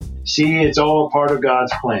see, it's all a part of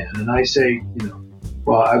God's plan. And I say,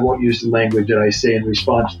 well, I won't use the language that I say in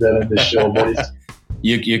response to that on this show, but it's...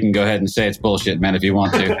 You can go ahead and say it's bullshit, man, if you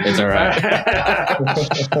want to. It's all right.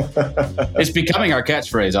 It's becoming our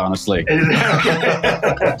catchphrase, honestly.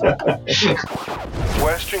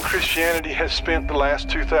 Western Christianity has spent the last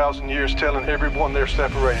 2,000 years telling everyone they're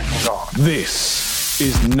separated from God. This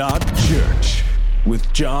is Not Church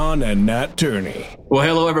with John and Nat Turney. Well,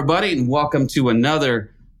 hello, everybody, and welcome to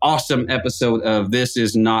another awesome episode of This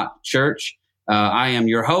is Not Church. I am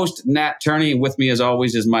your host, Nat Turney. With me, as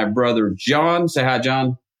always, is my brother, John. Say hi,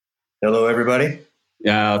 John. Hello, everybody.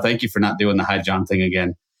 Thank you for not doing the hi, John thing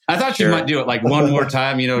again. I thought you might do it like one more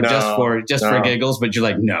time, just for giggles, but you're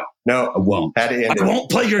like, no, I won't. I won't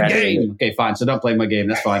play your game. Okay, fine. So don't play my game.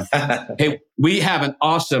 That's fine. Hey, we have an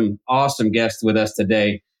awesome guest with us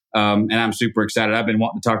today. And I'm super excited. I've been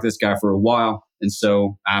wanting to talk to this guy for a while. And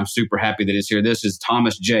so I'm super happy that he's here. This is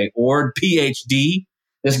Thomas J. Oord, PhD.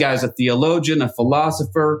 This guy's a theologian, a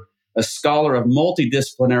philosopher, a scholar of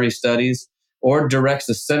multidisciplinary studies. Oord directs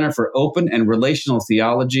the Center for Open and Relational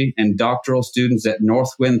Theology and doctoral students at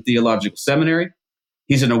Northwind Theological Seminary.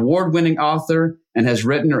 He's an award-winning author and has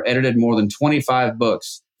written or edited more than 25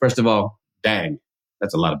 books. First of all, dang,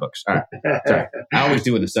 that's a lot of books. All right, sorry. I always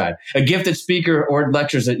do an aside. A gifted speaker, Oord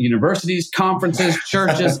lectures at universities, conferences,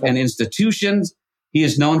 churches, and institutions. He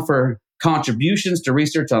is known for contributions to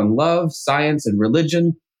research on love, science, and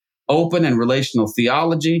religion, open and relational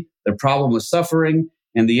theology, the problem of suffering,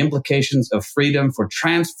 and the implications of freedom for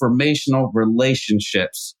transformational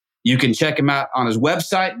relationships. You can check him out on his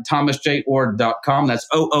website, thomasjoord.com. That's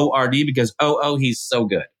OORD because he's so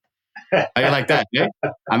good. How you like that? Yeah,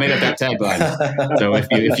 I made up that tagline. So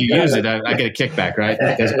if you use it, I get a kickback, right?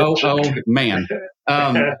 Because man.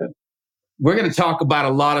 We're going to talk about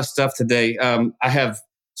a lot of stuff today. I have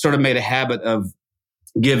sort of made a habit of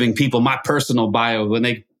giving people my personal bio when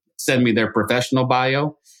they send me their professional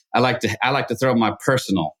bio. I like to throw my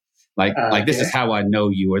personal, like this is how I know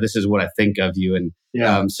you, or this is what I think of you.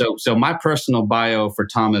 And so my personal bio for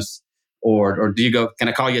Thomas, or do you go? Can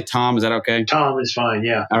I call you Tom? Is that okay? Tom is fine.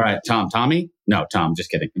 Yeah. All right, Tom. Tommy? No, Tom.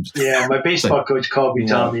 Just kidding. Yeah, my baseball coach called me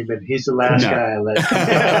Tommy, but he's the last guy I let.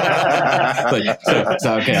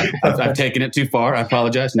 so okay, I've taken it too far. I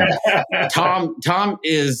apologize. No, Tom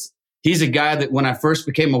he's a guy that when I first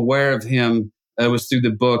became aware of him, it was through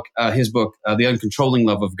his book, The Uncontrolling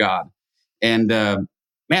Love of God, and man,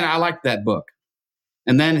 I liked that book.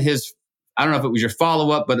 And then I don't know if it was your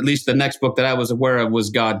follow-up, but at least the next book that I was aware of was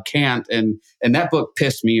God Can't. And that book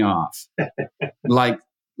pissed me off. like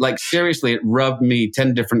seriously, it rubbed me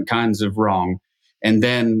 10 different kinds of wrong. And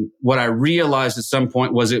then what I realized at some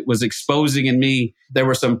point was it was exposing in me, there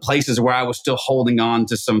were some places where I was still holding on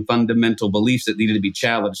to some fundamental beliefs that needed to be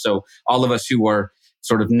challenged. So all of us who are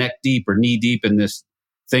sort of neck deep or knee deep in this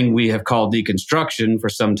thing we have called deconstruction for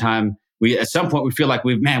some time, at some point we feel like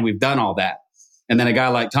we've done all that. And then a guy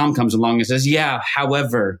like Tom comes along and says,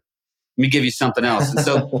 however, let me give you something else. And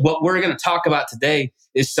so what we're going to talk about today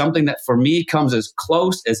is something that for me comes as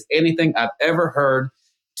close as anything I've ever heard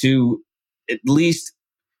to at least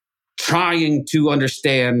trying to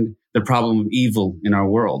understand the problem of evil in our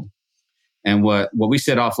world. And what we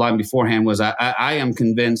said offline beforehand was I am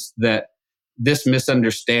convinced that this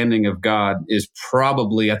misunderstanding of God is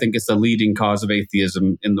probably, I think it's the leading cause of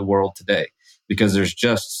atheism in the world today. Because there's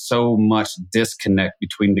just so much disconnect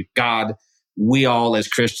between the God we all as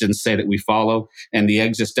Christians say that we follow and the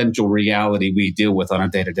existential reality we deal with on a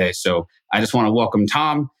day-to-day. So I just want to welcome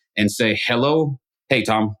Tom and say hello. Hey,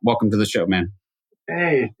 Tom, welcome to the show, man.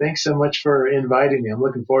 Hey, thanks so much for inviting me. I'm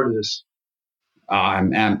looking forward to this. I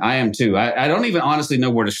am too. I don't even honestly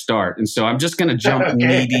know where to start. And so I'm just going to jump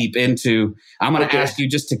knee deep into, I'm going to ask you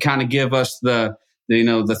just to kind of give us the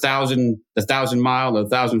 1,000 mile,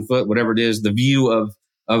 1,000 foot, whatever it is, the view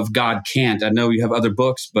of God Can't. I know you have other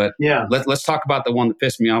books, but let's talk about the one that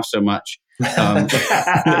pissed me off so much. Let's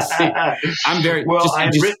see.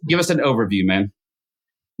 Give us an overview, man.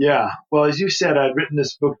 Yeah. Well, as you said, I'd written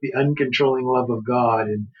this book, The Uncontrolling Love of God,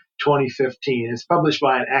 in 2015. It's published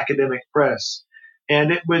by an academic press,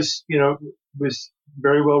 and it was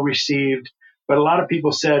very well received. But a lot of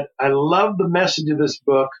people said, I love the message of this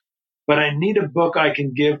book, but I need a book I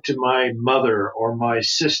can give to my mother or my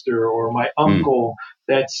sister or my uncle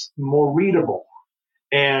that's more readable.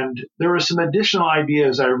 And there were some additional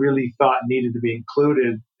ideas I really thought needed to be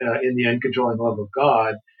included in The Uncontrolling Love of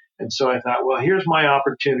God. And so I thought, well, here's my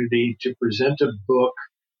opportunity to present a book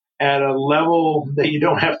at a level that you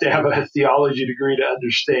don't have to have a theology degree to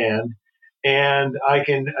understand. And I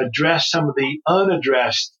can address some of the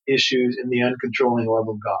unaddressed issues in The Uncontrolling Love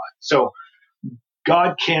of God. So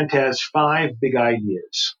God can't has 5 big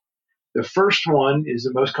ideas. The first one is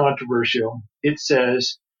the most controversial. It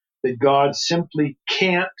says that God simply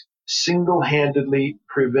can't single-handedly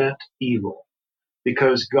prevent evil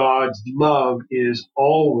because God's love is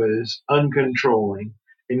always uncontrolling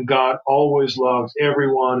and God always loves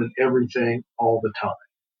everyone and everything all the time.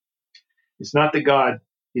 It's not that God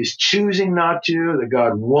is choosing not to, that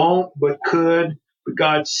God won't but could, but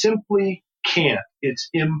God simply can't. It's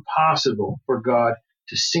impossible for God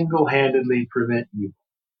to single-handedly prevent evil.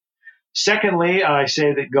 Secondly, I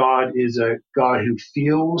say that God is a God who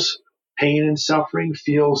feels pain and suffering,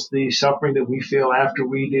 feels the suffering that we feel after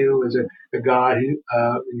we do, as a God who,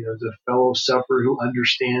 is a fellow sufferer who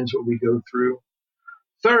understands what we go through.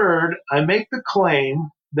 Third, I make the claim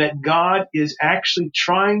that God is actually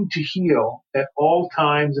trying to heal at all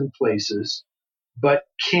times and places, but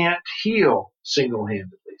can't heal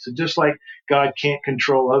single-handedly. So just like God can't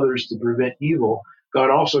control others to prevent evil, God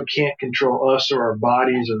also can't control us or our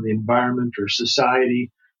bodies or the environment or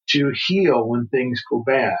society to heal when things go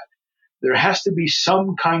bad. There has to be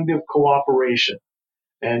some kind of cooperation.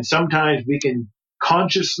 And sometimes we can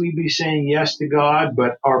consciously be saying yes to God,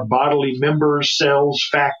 but our bodily members, cells,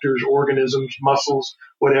 factors, organisms, muscles,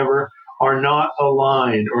 whatever, are not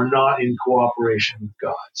aligned or not in cooperation with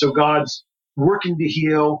God. So God's working to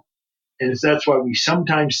heal, and that's why we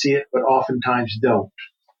sometimes see it, but oftentimes don't.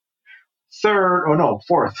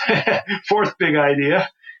 Fourth big idea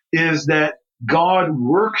is that God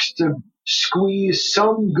works to squeeze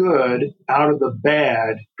some good out of the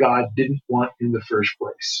bad God didn't want in the first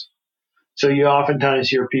place. So you oftentimes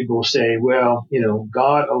hear people say, well,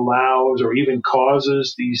 God allows or even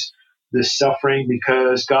causes this suffering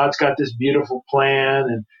because God's got this beautiful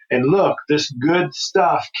plan. And look, this good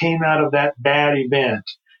stuff came out of that bad event.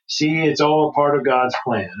 See, it's all a part of God's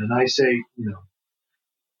plan. And I say,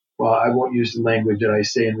 well, I won't use the language that I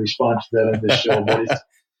say in response to that on this show, but it's,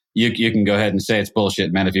 You can go ahead and say it's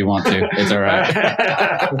bullshit, man, if you want to. It's all right.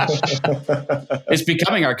 It's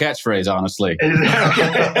becoming our catchphrase, honestly.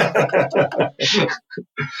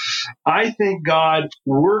 I think God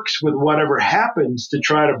works with whatever happens to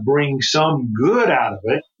try to bring some good out of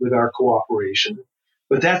it with our cooperation.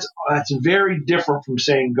 But that's very different from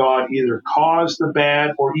saying God either caused the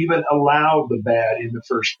bad or even allowed the bad in the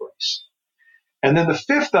first place. And then the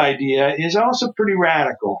fifth idea is also pretty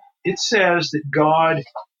radical. It says that God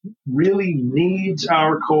really needs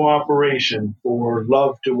our cooperation for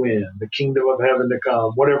love to win, the kingdom of heaven to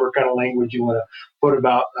come, whatever kind of language you want to put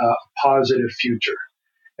about a positive future.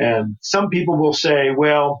 And some people will say,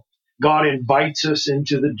 well, God invites us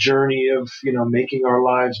into the journey of, making our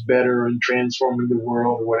lives better and transforming the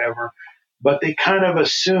world or whatever. But they kind of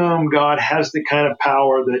assume God has the kind of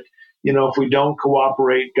power that, if we don't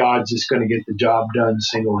cooperate, God's just going to get the job done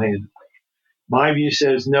single-handedly. My view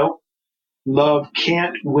says, nope. Love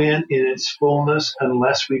can't win in its fullness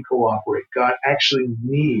unless we cooperate. God actually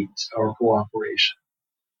needs our cooperation.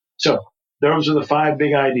 So those are the 5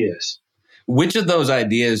 big ideas. Which of those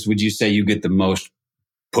ideas would you say you get the most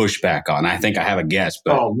pushback on? I think I have a guess.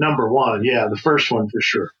 But number 1. Yeah, the first one for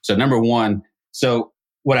sure. So number 1. So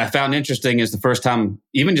what I found interesting is the first time,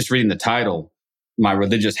 even just reading the title, my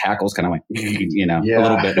religious hackles kind of went, a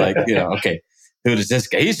little bit like, okay. Who is this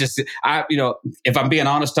guy? He's just, if I'm being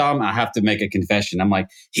honest, Tom, I have to make a confession. I'm like,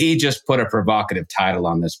 he just put a provocative title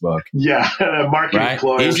on this book. Yeah, marketing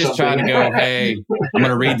ploy. He's just trying to go, hey, I'm going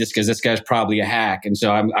to read this because this guy's probably a hack. And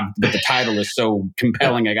so but the title is so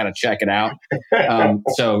compelling, I got to check it out.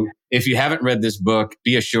 So if you haven't read this book,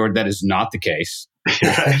 be assured that is not the case.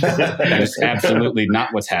 That is absolutely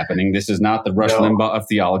not what's happening. This is not the Rush Limbaugh of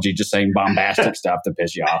theology, just saying bombastic stuff to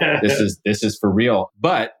piss you off. This is for real.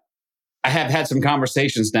 But I have had some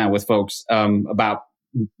conversations now with folks about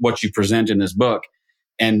what you present in this book,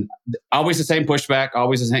 and always the same pushback,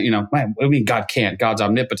 always the same, man, I mean, God can't, God's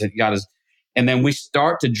omnipotent, God is, and then we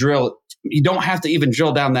start to drill. You don't have to even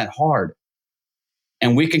drill down that hard.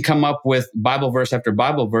 And we can come up with Bible verse after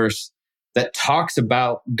Bible verse that talks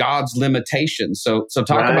about God's limitations. So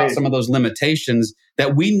talk about some of those limitations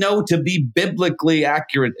that we know to be biblically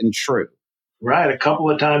accurate and true. Right. A couple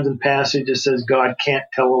of times in passage it says God can't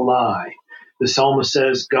tell a lie. The psalmist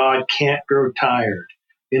says God can't grow tired.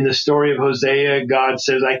 In the story of Hosea, God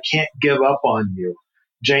says, I can't give up on you.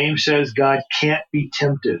 James says God can't be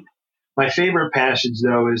tempted. My favorite passage,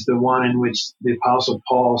 though, is the one in which the Apostle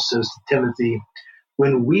Paul says to Timothy,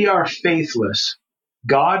 when we are faithless,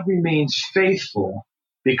 God remains faithful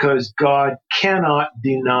because God cannot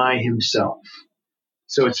deny himself.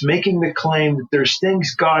 So it's making the claim that there's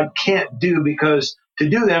things God can't do because to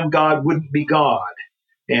do them, God wouldn't be God.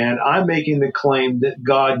 And I'm making the claim that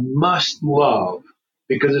God must love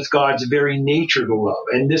because it's God's very nature to love.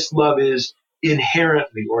 And this love is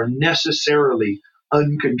inherently or necessarily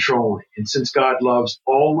uncontrolling. And since God loves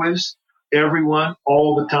always, everyone,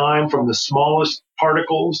 all the time, from the smallest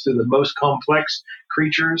particles to the most complex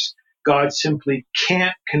creatures, God simply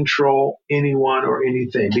can't control anyone or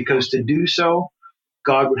anything, because to do so,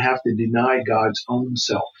 God would have to deny God's own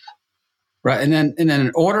self. Right. And then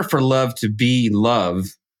in order for love to be love,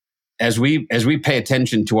 as we pay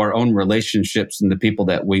attention to our own relationships and the people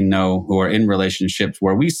that we know who are in relationships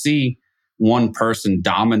where we see one person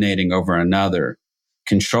dominating over another,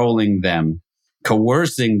 controlling them,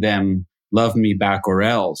 coercing them, love me back or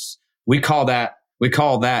else, we call that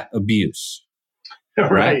abuse.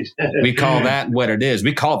 Right? We call that what it is.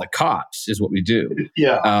 We call the cops is what we do.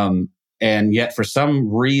 Yeah. And yet for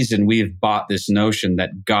some reason we've bought this notion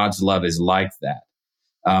that God's love is like that.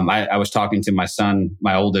 I was talking to my son,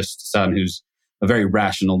 my oldest son, who's a very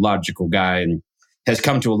rational, logical guy and has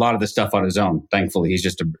come to a lot of this stuff on his own. Thankfully, he's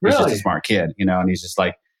just a smart kid, and he's just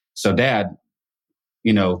like, so Dad,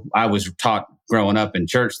 I was taught growing up in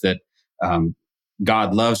church that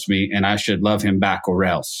God loves me and I should love him back or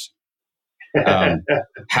else.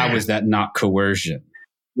 How is that not coercion?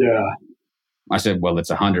 Yeah. I said, well,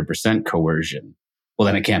 it's 100% coercion. Well,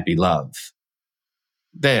 then it can't be love.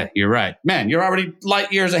 There, you're right. Man, you're already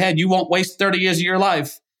light years ahead. You won't waste 30 years of your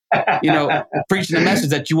life, preaching a message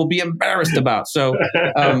that you will be embarrassed about. So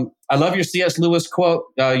I love your C.S. Lewis quote.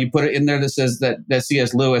 You put it in there that says that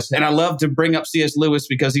C.S. Lewis, and I love to bring up C.S. Lewis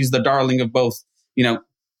because he's the darling of both,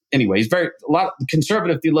 anyway, he's a lot of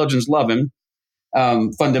conservative theologians love him.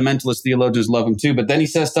 Fundamentalist theologians love him too. But then he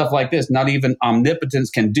says stuff like this: not even omnipotence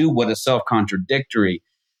can do what is self-contradictory.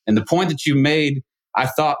 And the point that you made, I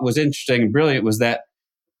thought was interesting and brilliant, was that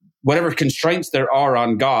whatever constraints there are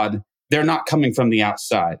on God, they're not coming from the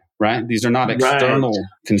outside, right? These are not external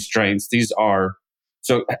constraints. These are,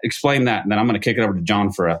 so explain that. And then I'm going to kick it over to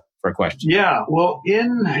John for a question. Yeah. Well,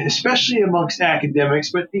 especially amongst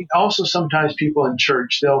academics, but also sometimes people in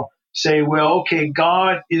church, they'll say, well, okay,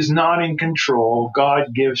 God is not in control.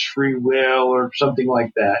 God gives free will or something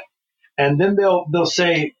like that. And then they'll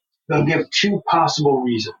give two possible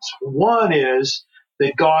reasons. One is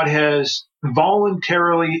that God has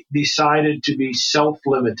voluntarily decided to be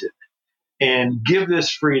self-limited and give this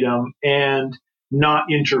freedom and not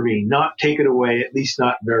intervene, not take it away, at least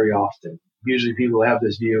not very often. Usually people have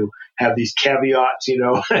this view, have these caveats,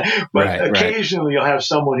 but occasionally you'll have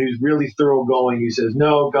someone who's really thoroughgoing who says,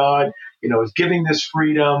 no, God, is giving this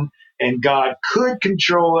freedom and God could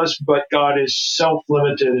control us, but God is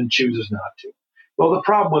self-limited and chooses not to. Well, the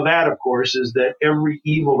problem with that, of course, is that every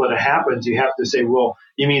evil that happens, you have to say, well,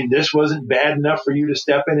 you mean this wasn't bad enough for you to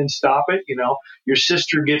step in and stop it? Your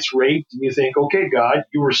sister gets raped and you think, okay, God,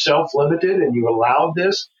 you were self-limited and you allowed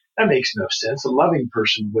this. That makes no sense. A loving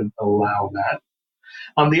person wouldn't allow that.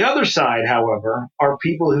 On the other side, however, are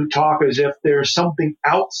people who talk as if there's something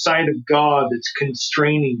outside of God that's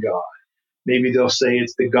constraining God. Maybe they'll say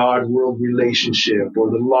it's the God-world relationship or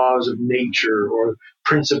the laws of nature or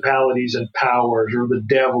principalities and powers or the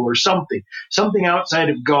devil or something outside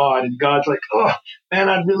of God. And God's like, oh, man,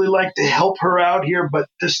 I'd really like to help her out here, but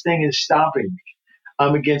this thing is stopping me.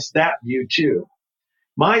 I'm against that view too.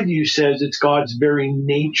 My view says it's God's very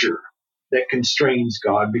nature that constrains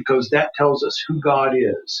God, because that tells us who God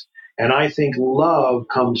is. And I think love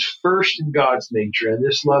comes first in God's nature, and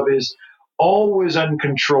this love is always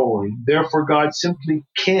uncontrolling. Therefore, God simply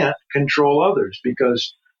can't control others,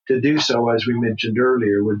 because to do so, as we mentioned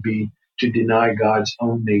earlier, would be to deny God's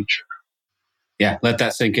own nature. Yeah, let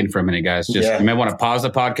that sink in for a minute, guys. You may want to pause the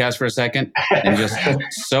podcast for a second and just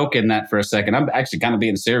soak in that for a second. I'm actually kind of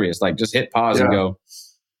being serious. Like, just hit pause and go,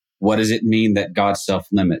 what does it mean that God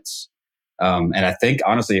self-limits? And I think,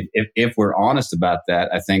 honestly, if we're honest about that,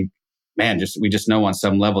 I think, man, we just know on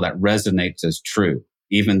some level that resonates as true,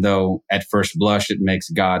 even though at first blush it makes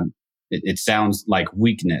God, it sounds like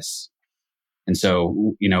weakness. And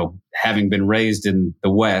so, having been raised in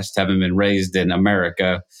the West, having been raised in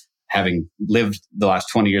America, having lived the last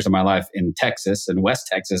 20 years of my life in Texas and West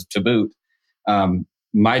Texas to boot,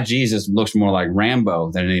 my Jesus looks more like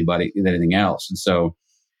Rambo than anything else. And so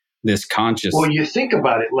this conscious... Well, you think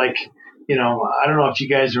about it, like, I don't know if you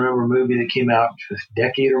guys remember a movie that came out a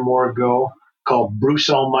decade or more ago called Bruce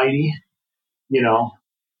Almighty. When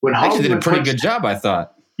Hollywood actually did a pretty good job, I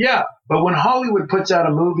thought. Yeah, but when Hollywood puts out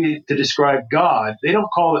a movie to describe God, they don't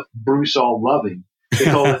call it Bruce All-Loving. They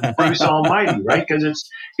call it Bruce Almighty, right? Because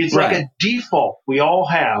it's like a default we all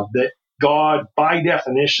have that God, by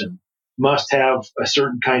definition, must have a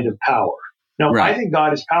certain kind of power. Now, I think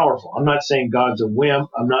God is powerful. I'm not saying God's a wimp.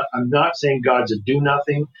 I'm not saying God's a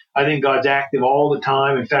do-nothing. I think God's active all the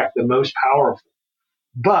time. In fact, the most powerful.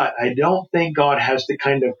 But I don't think God has the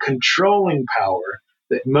kind of controlling power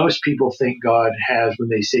that most people think God has when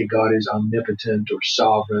they say God is omnipotent or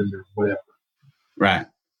sovereign or whatever. Right.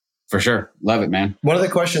 For sure. Love it, man. One of the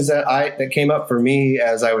questions that came up for me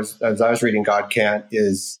as I was reading God Can't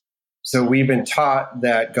is, so we've been taught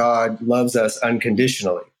that God loves us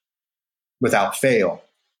unconditionally, without fail.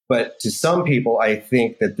 But to some people, I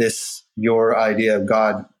think that your idea of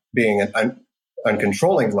God being an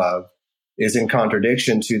uncontrolling love is in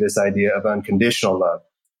contradiction to this idea of unconditional love.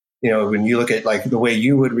 When you look at like the way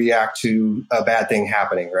you would react to a bad thing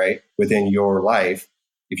happening, right, within your life,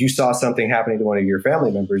 if you saw something happening to one of your family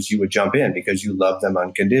members, you would jump in because you love them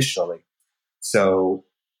unconditionally. So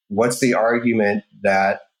what's the argument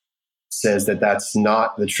that says that that's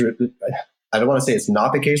not the truth? I don't want to say it's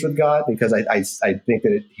not the case with God, because I think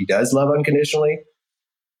that he does love unconditionally.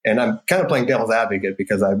 And I'm kind of playing devil's advocate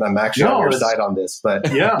because I'm actually on your side on this.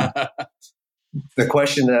 But yeah, the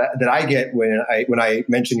question that I get when I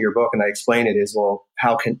mention your book and I explain it is, well,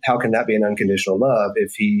 how can that be an unconditional love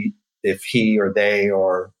if he or they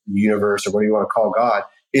or the universe or what do you want to call God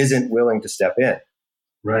isn't willing to step in?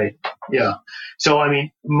 Right. Yeah. So, I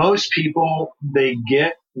mean, most people, they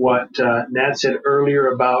get what Nat said earlier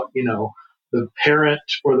about, the parent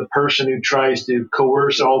or the person who tries to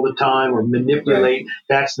coerce all the time or manipulate. Right.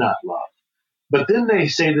 That's not love. But then they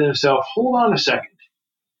say to themselves, hold on a second.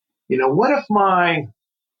 What if my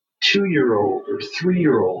 2-year-old or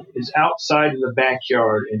 3-year-old is outside in the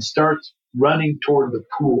backyard and starts running toward the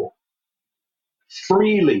pool,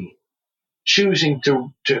 freely choosing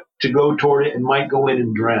to go toward it and might go in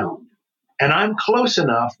and drown. And I'm close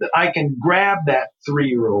enough that I can grab that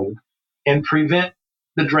 3-year-old and prevent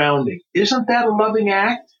the drowning. Isn't that a loving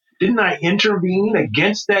act? Didn't I intervene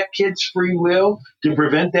against that kid's free will to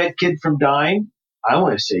prevent that kid from dying? I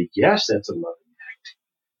want to say, yes, that's a loving act.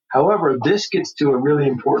 However, this gets to a really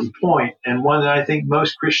important point, and one that I think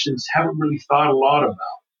most Christians haven't really thought a lot about.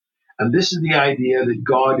 And this is the idea that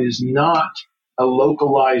God is not a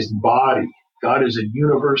localized body. God is a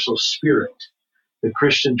universal spirit. The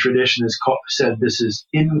Christian tradition has said this is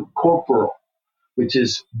incorporeal, which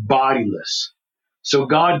is bodiless. So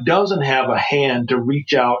God doesn't have a hand to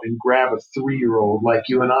reach out and grab a 3-year-old like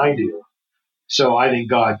you and I do. So I think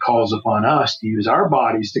God calls upon us to use our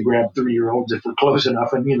bodies to grab 3-year-olds if we're close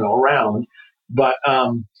enough and, around. But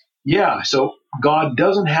so God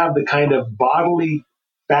doesn't have the kind of bodily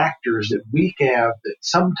factors that we have that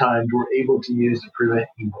sometimes we're able to use to prevent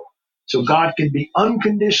evil. So God can be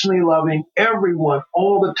unconditionally loving everyone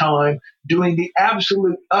all the time, doing the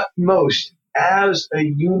absolute utmost as a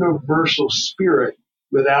universal spirit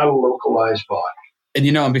without a localized body. And,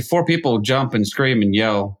 and before people jump and scream and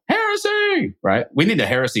yell, heresy, right? We need a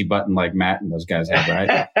heresy button like Matt and those guys have,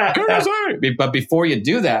 right? Heresy! But before you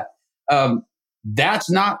do that, that's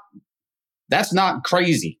not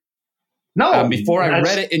crazy. No. Before I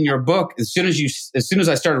read it in your book, as soon as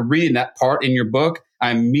I started reading that part in your book,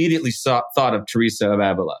 I immediately thought of Teresa of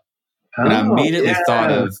Avila. And I immediately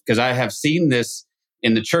thought of, because I have seen this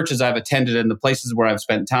in the churches I've attended and the places where I've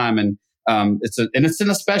spent time. And it's an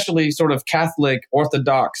especially sort of Catholic,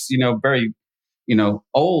 Orthodox, very,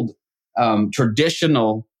 old,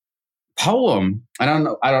 traditional poem. I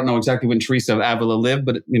don't know exactly when Teresa of Avila lived,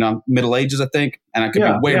 but, Middle Ages, I think. And I could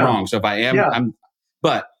be way wrong. So if I am,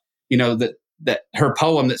 but that her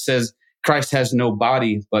poem that says, Christ has no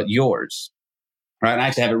body but yours. Right. And I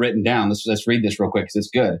actually have it written down. Let's read this real quick because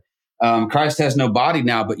it's good. Christ has no body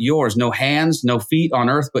now but yours, no hands, no feet on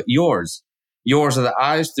earth but yours. Yours are the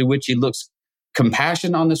eyes through which he looks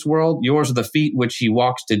compassion on this world. Yours are the feet which he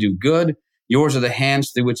walks to do good. Yours are the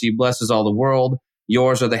hands through which he blesses all the world.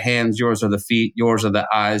 Yours are the hands, yours are the feet, yours are the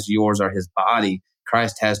eyes, yours are his body.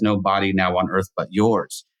 Christ has no body now on earth but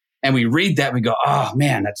yours. And we read that, we go, oh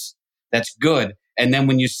man, that's good. And then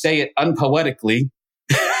when you say it unpoetically,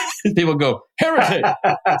 people go, heretic.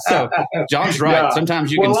 So John's right. Yeah.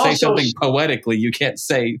 Sometimes you can say something poetically you can't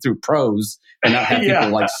say through prose and not have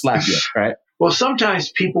people slap you, right? Well,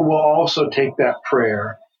 sometimes people will also take that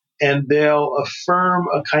prayer and they'll affirm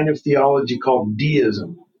a kind of theology called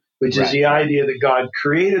deism, which is the idea that God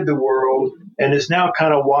created the world and is now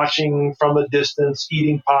kind of watching from a distance,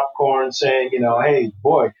 eating popcorn, saying, hey,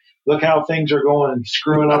 boy, look how things are going,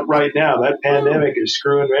 screwing up right now. That pandemic is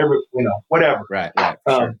screwing whatever. Right.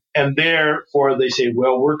 Sure. And therefore they say,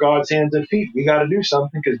 well, we're God's hands and feet. We got to do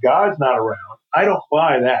something because God's not around. I don't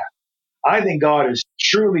buy that. I think God is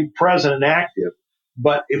truly present and active.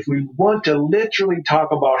 But if we want to literally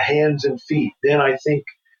talk about hands and feet, then I think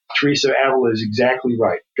Teresa of Avila is exactly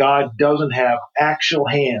right. God doesn't have actual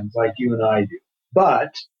hands like you and I do.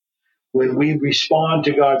 But when we respond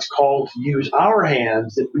to God's call to use our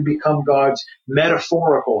hands, that we become God's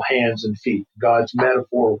metaphorical hands and feet, God's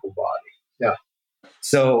metaphorical body. Yeah.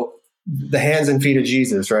 So the hands and feet of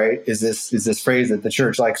Jesus, right, is this phrase that the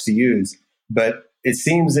church likes to use. But it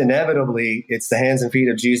seems inevitably it's the hands and feet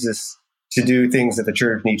of Jesus to do things that the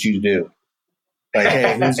church needs you to do. Like,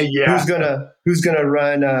 hey, who's gonna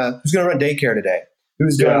run daycare today?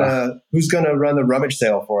 Who's gonna run the rummage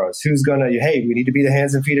sale for us? Hey, we need to be the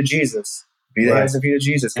hands and feet of Jesus. Be the hands and feet of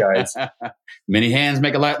Jesus, guys. Many hands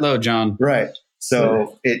make a light load, John. Right.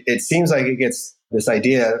 So it seems like this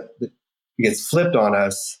idea that gets flipped on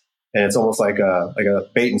us, and it's almost like a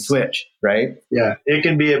bait and switch, right? Yeah, it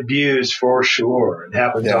can be abused for sure. It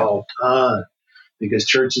happens all the time because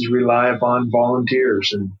churches rely upon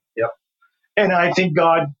volunteers, and and I think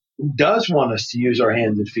God does want us to use our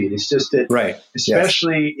hands and feet. It's just that,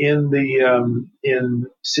 especially in the in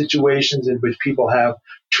situations in which people have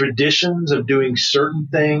traditions of doing certain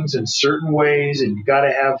things in certain ways, and you got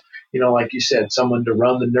to have, like you said, someone to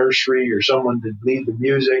run the nursery or someone to lead the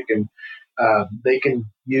music, and they can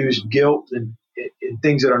use guilt and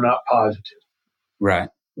things that are not positive. Right.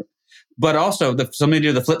 But also, so let me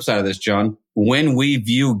do the flip side of this, John. When we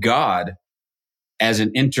view God as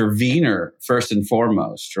an intervener, first and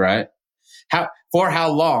foremost, right? For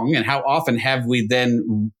how long and how often have we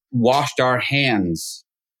then washed our hands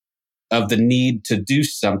of the need to do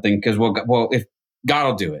something? Because, if God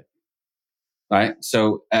will do it, right?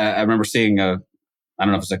 So I remember seeing I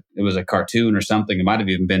don't know if it was a cartoon or something. It might have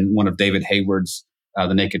even been one of David Hayward's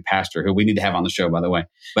The Naked Pastor, who we need to have on the show, by the way.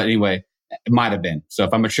 But anyway, it might have been. So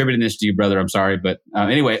if I'm attributing this to you, brother, I'm sorry. But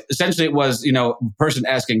anyway, essentially it was, a person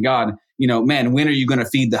asking God, man, when are you going to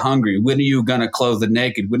feed the hungry? When are you going to clothe the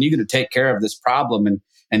naked? When are you going to take care of this problem?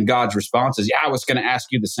 And God's response is, I was going to ask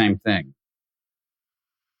you the same thing.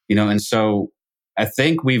 And so I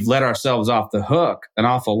think we've let ourselves off the hook an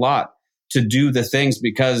awful lot to do the things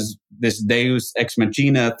because this Deus ex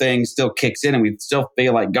machina thing still kicks in and we still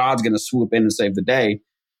feel like God's going to swoop in and save the day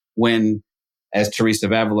when, as Teresa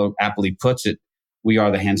of Avila aptly puts it, we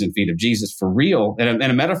are the hands and feet of Jesus for real. In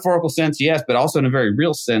a metaphorical sense, yes, but also in a very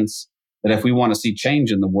real sense that if we want to see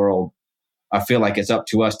change in the world, I feel like it's up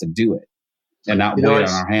to us to do it and not wait on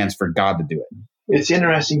our hands for God to do it. It's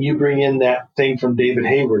interesting you bring in that thing from David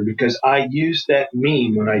Hayward because I use that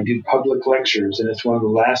meme when I do public lectures, and it's one of the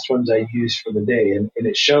last ones I use for the day. And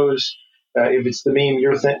it shows, if it's the meme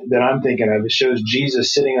that I'm thinking of, it shows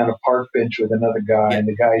Jesus sitting on a park bench with another guy, and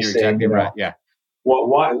the guy's saying, exactly right. Yeah. Well,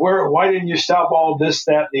 why didn't you stop all this,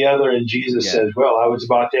 that, and the other? And Jesus says, well, I was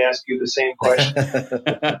about to ask you the same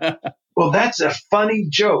question. Well, that's a funny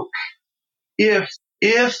joke. If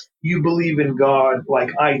you believe in God like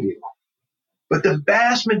I do. But the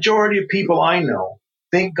vast majority of people I know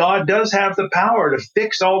think God does have the power to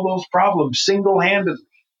fix all those problems single-handedly.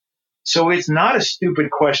 So it's not a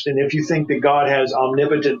stupid question if you think that God has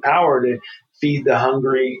omnipotent power to feed the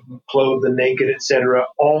hungry, clothe the naked, etc.,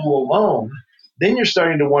 all alone. Then you're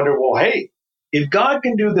starting to wonder, well, hey, if God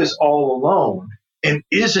can do this all alone and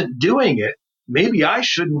isn't doing it, maybe I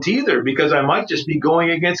shouldn't either because I might just be going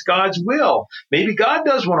against God's will. Maybe God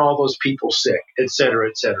does want all those people sick, et cetera,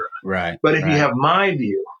 et cetera. Right. But if you have my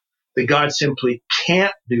view that God simply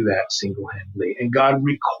can't do that single-handedly and God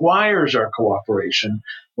requires our cooperation,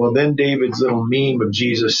 well, then David's little meme of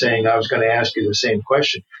Jesus saying, I was going to ask you the same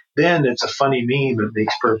question, then it's a funny meme that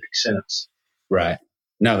makes perfect sense. Right.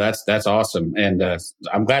 No, that's awesome, and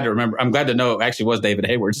I'm glad to know it actually was David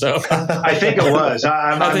Hayward. So I think it was.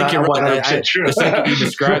 I think you're right. The second you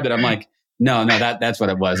described it, I'm like, no, that's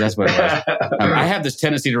what it was. That's what it was. I have this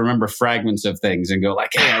tendency to remember fragments of things and go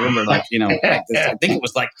like, hey, I remember like this, I think it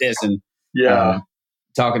was like this, and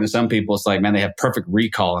talking to some people, it's like, man, they have perfect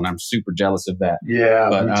recall, and I'm super jealous of that. Yeah,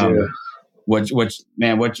 but me too.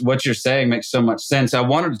 What you're saying makes so much sense. I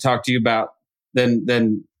wanted to talk to you about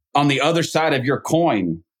then. On the other side of your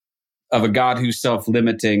coin of a God who's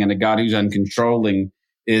self-limiting and a God who's uncontrolling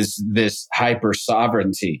is this hyper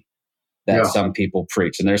sovereignty that some people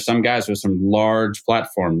preach. And there's some guys with some large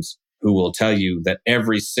platforms who will tell you that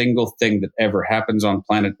every single thing that ever happens on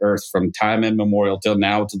planet Earth from time immemorial till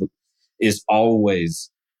now is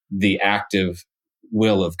always the active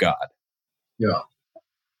will of God. Yeah.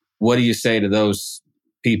 What do you say to those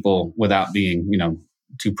people without being,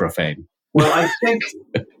 too profane? Well,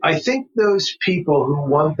 I think those people who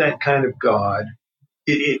want that kind of God,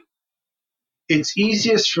 it's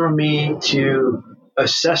easiest for me to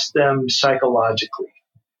assess them psychologically.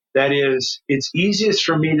 That is, it's easiest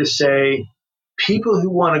for me to say people who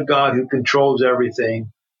want a God who controls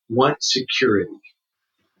everything want security.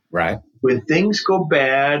 Right. When things go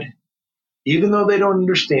bad, even though they don't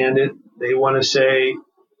understand it, they want to say,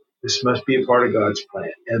 this must be a part of God's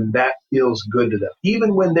plan. And that feels good to them.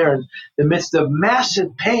 Even when they're in the midst of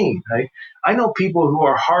massive pain. Right? I know people who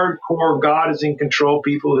are hardcore, God is in control,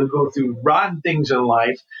 people who go through rotten things in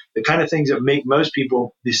life, the kind of things that make most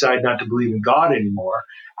people decide not to believe in God anymore.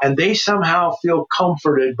 And they somehow feel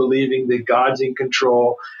comforted believing that God's in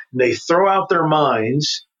control. And they throw out their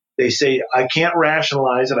minds. They say, I can't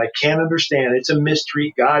rationalize it. I can't understand. It's a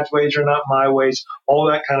mystery. God's ways are not my ways.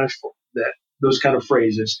 All that kind of those kind of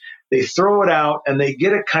phrases. They throw it out and they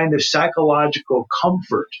get a kind of psychological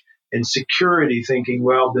comfort and security thinking,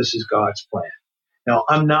 well, this is God's plan. Now,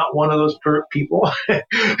 I'm not one of those people.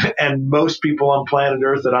 And most people on planet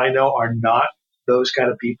Earth that I know are not those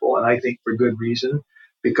kind of people. And I think for good reason,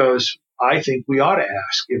 because I think we ought to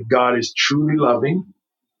ask if God is truly loving,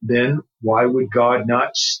 then why would God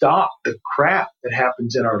not stop the crap that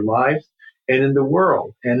happens in our life and in the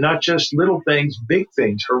world? And not just little things, big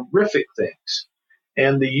things, horrific things.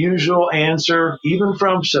 And the usual answer, even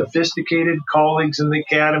from sophisticated colleagues in the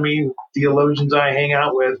academy, theologians I hang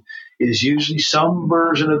out with, is usually some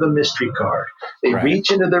version of the mystery card. They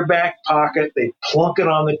reach into their back pocket, they plunk it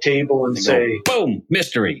on the table and say, boom,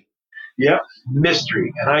 mystery. Yep,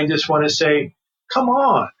 mystery. And I just want to say, come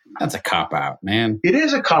on. That's a cop-out, man. It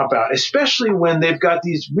is a cop-out, especially when they've got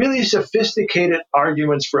these really sophisticated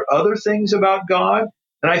arguments for other things about God.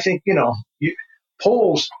 And I think,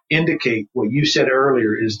 polls indicate what you said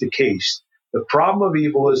earlier is the case. The problem of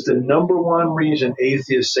evil is the number one reason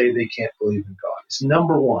atheists say they can't believe in God. It's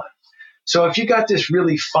number one. So if you got this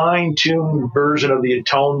really fine-tuned version of the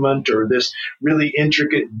atonement or this really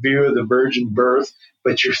intricate view of the virgin birth,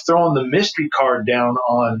 but you're throwing the mystery card down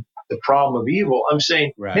on the problem of evil, I'm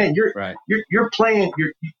saying, man, you're playing,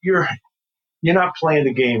 you're not playing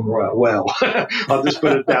the game well. I'll just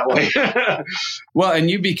put it that way. Well, and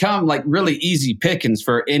you become like really easy pickings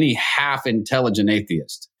for any half intelligent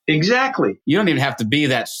atheist. Exactly. You don't even have to be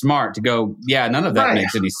that smart to go, yeah, none of that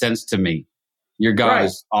makes any sense to me. Your God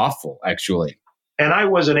is awful, actually. And I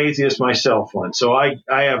was an atheist myself once, so I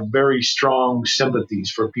have very strong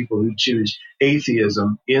sympathies for people who choose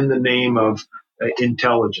atheism in the name of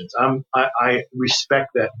intelligence. I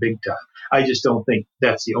respect that big time. I just don't think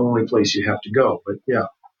that's the only place you have to go. But yeah,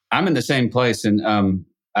 I'm in the same place, and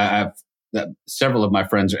I have several of my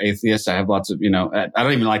friends are atheists. I have lots of, I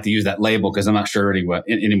don't even like to use that label because I'm not sure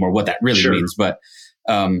anymore what that really means. But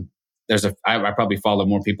I probably follow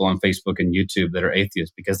more people on Facebook and YouTube that are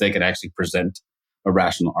atheists because they could actually present a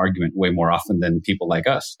rational argument way more often than people like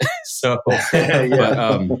us. So,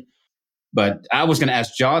 but I was going to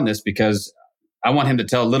ask John this because I want him to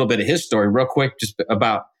tell a little bit of his story real quick, just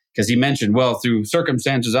about, because he mentioned, well, through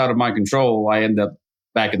circumstances out of my control, I end up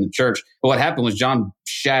back in the church. But what happened was John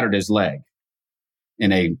shattered his leg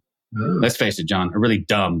in let's face it, John, a really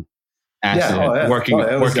dumb accident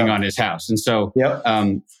working on his house. And so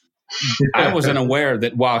I was unaware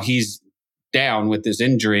that while he's down with this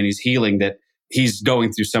injury and he's healing, that he's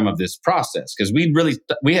going through some of this process. Because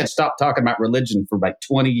we had stopped talking about religion for like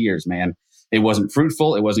 20 years, man. It wasn't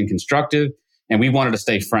fruitful. It wasn't constructive. And we wanted to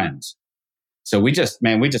stay friends. So we just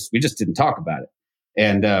didn't talk about it.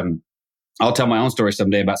 And I'll tell my own story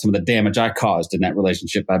someday about some of the damage I caused in that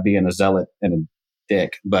relationship by being a zealot and a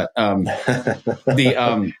dick. But but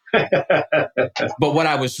what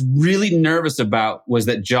I was really nervous about was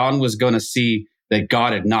that John was going to see that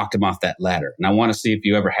God had knocked him off that ladder. And I want to see if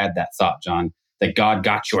you ever had that thought, John, that God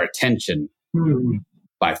got your attention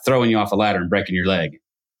by throwing you off a ladder and breaking your leg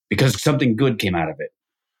because something good came out of it.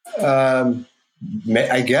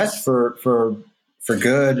 I guess for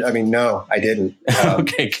good. I mean, no, I didn't.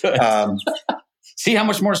 Okay, good. See how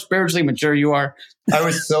much more spiritually mature you are? I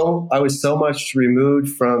was so much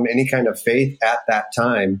removed from any kind of faith at that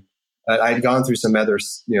time. I'd gone through some other,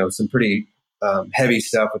 some pretty heavy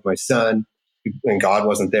stuff with my son, and God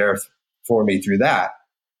wasn't there for me through that.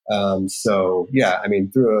 So yeah, I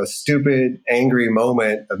mean, through a stupid, angry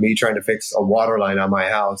moment of me trying to fix a water line on my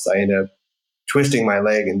house, I ended up twisting my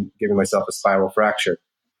leg and giving myself a spiral fracture.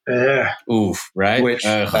 Oof, right? Which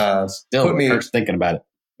still hurts thinking about it.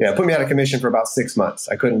 Yeah, put me out of commission for about 6 months.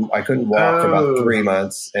 I couldn't walk for about 3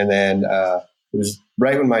 months, and then it was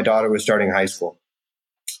right when my daughter was starting high school,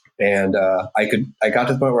 and I got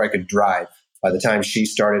to the point where I could drive by the time she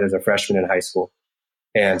started as a freshman in high school,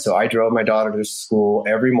 and so I drove my daughter to school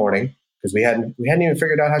every morning because we hadn't even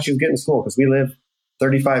figured out how she was getting to school because we live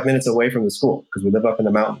 35 minutes away from the school because we live up in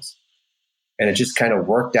the mountains, and it just kind of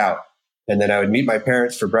worked out. And then I would meet my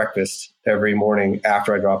parents for breakfast every morning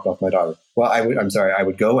after I dropped off my daughter. Well, I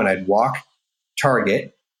would go and I'd walk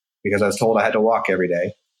Target because I was told I had to walk every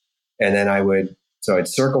day. And then I'd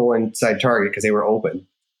circle inside Target because they were open.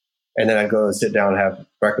 And then I'd go and sit down and have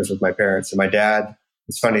breakfast with my parents. And my dad,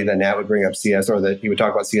 it's funny that Nat would bring up that he would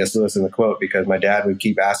talk about C.S. Lewis in the quote, because my dad would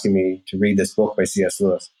keep asking me to read this book by C.S.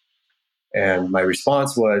 Lewis. And my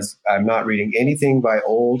response was, I'm not reading anything by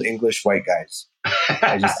old English white guys.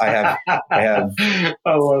 I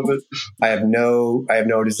love it. I have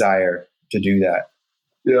no desire to do that.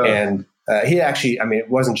 Yeah. And he actually, it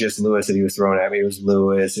wasn't just Lewis that he was throwing at me. It was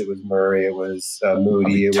Lewis, it was Murray, it was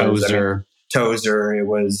Moody, it was Tozer, it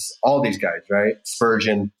was all these guys, right?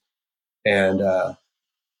 Spurgeon. And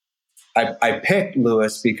I picked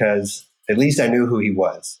Lewis because at least I knew who he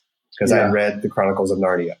was, because I read the Chronicles of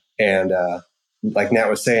Narnia. And like Nat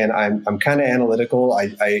was saying, I'm kind of analytical.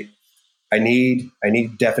 I need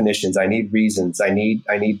definitions. I need reasons. I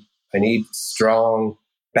need strong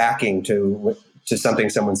backing to something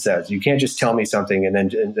someone says. You can't just tell me something and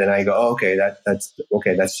then I go, oh, okay, that's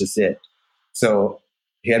okay. That's just it. So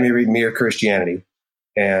he had me read Mere Christianity,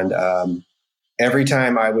 and every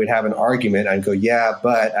time I would have an argument, I'd go, yeah,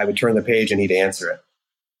 but I would turn the page and he'd answer it.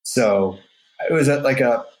 So it was like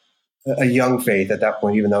a young faith at that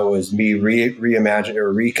point, even though it was me reimagining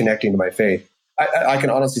or reconnecting to my faith. I can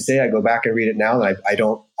honestly say I go back and read it now, and I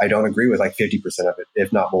don't agree with like 50% of it,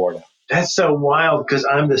 if not more now. That's so wild, because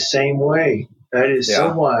I'm the same way. That is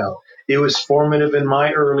so wild. It was formative in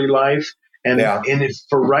my early life. And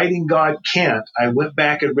for writing God Can't, I went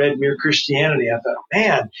back and read Mere Christianity. I thought,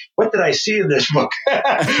 man, what did I see in this book?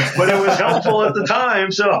 But it was helpful at the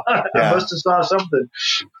time, so I must have saw something.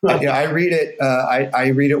 I read it. I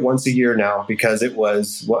read it once a year now, because it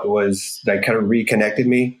was what was that kind of reconnected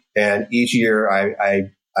me. And each year, I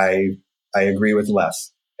agree with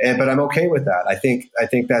less, but I'm okay with that. I think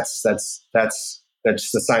that's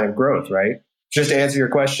a sign of growth, right? Just to answer your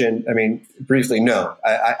question, briefly, no.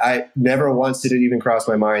 I never once did it even cross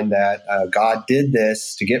my mind that God did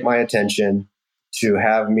this to get my attention, to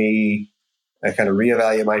have me kind of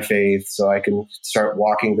reevaluate my faith so I can start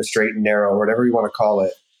walking the straight and narrow, or whatever you want to call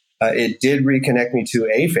it. It did reconnect me to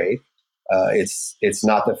a faith. It's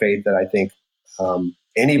not the faith that I think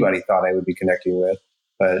anybody thought I would be connecting with,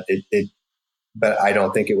 but but I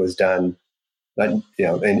don't think it was done,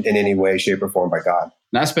 in any way, shape, or form by God.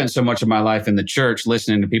 And I spent so much of my life in the church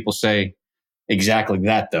listening to people say exactly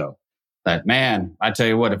that, though. That, man, I tell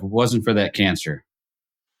you what, if it wasn't for that cancer,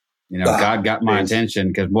 God got my attention,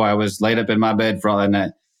 because, boy, I was laid up in my bed for all that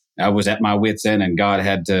night. I was at my wit's end, and God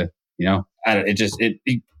had to,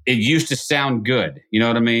 it used to sound good. You know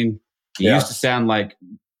what I mean? It used to sound like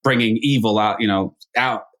bringing evil out,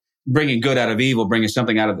 bringing good out of evil, bringing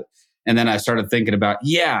something out of it. And then I started thinking about,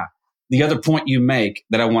 the other point you make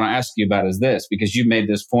that I want to ask you about is this, because you made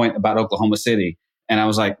this point about Oklahoma City. And I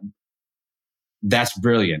was like, that's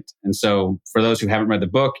brilliant. And so for those who haven't read the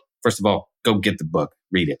book, first of all, go get the book,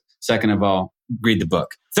 read it. Second of all, read the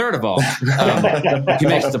book. Third of all, he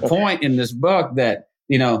makes the point in this book that,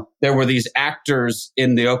 there were these actors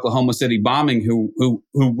in the Oklahoma City bombing who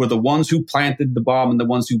were the ones who planted the bomb and the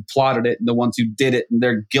ones who plotted it and the ones who did it, and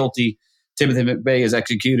they're guilty. Timothy McVeigh is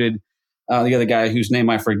executed. The other guy whose name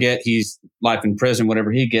I forget, he's life in prison,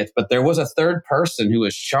 whatever he gets. But there was a third person who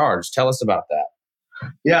was charged. Tell us about that.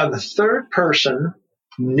 Yeah, the third person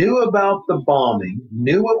knew about the bombing,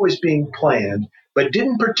 knew what was being planned, but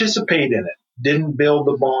didn't participate in it, didn't build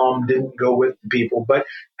the bomb, didn't go with the people, but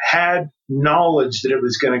had knowledge that it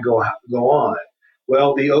was going to go on.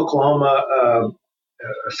 Well, the Oklahoma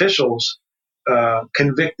officials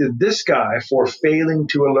convicted this guy for failing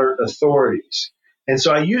to alert authorities. And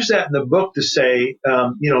so I use that in the book to say,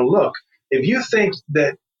 look, if you think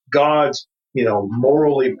that God's,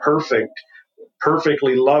 morally perfect,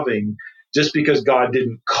 perfectly loving, just because God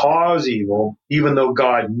didn't cause evil, even though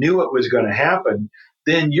God knew it was going to happen,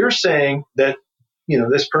 then you're saying that,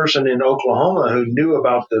 this person in Oklahoma who knew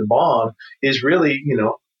about the bomb is really,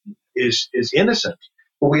 is innocent.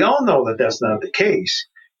 But we all know that that's not the case.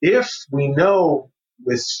 If we know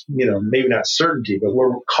with, maybe not certainty, but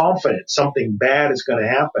we're confident something bad is going to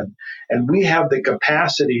happen, and we have the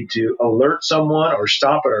capacity to alert someone or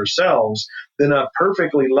stop it ourselves, then a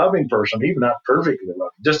perfectly loving person, even not perfectly loving,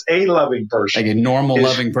 just a loving person. Like a normal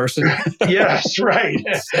loving person? Yes, right.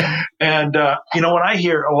 And, when I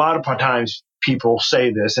hear a lot of times people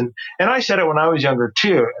say this, and I said it when I was younger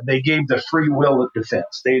too, they gave the free will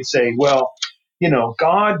defense. They'd say, well,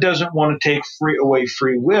 God doesn't want to take away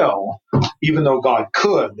free will, even though God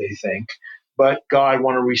could, they think, but God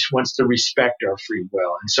wants to respect our free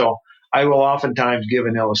will. And so I will oftentimes give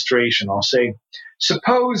an illustration. I'll say,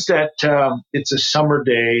 suppose that it's a summer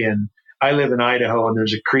day and I live in Idaho and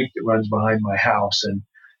there's a creek that runs behind my house, and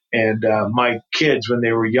And my kids, when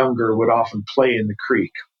they were younger, would often play in the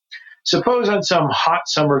creek. Suppose on some hot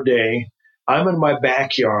summer day, I'm in my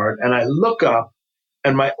backyard and I look up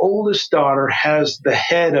and my oldest daughter has the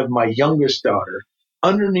head of my youngest daughter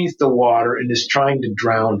underneath the water and is trying to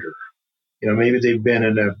drown her. Maybe they've been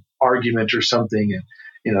in an argument or something and,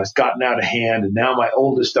 it's gotten out of hand. And now my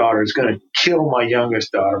oldest daughter is going to kill my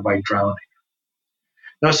youngest daughter by drowning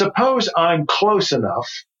her. Now, suppose I'm close enough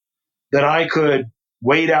that I could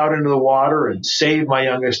wade out into the water and save my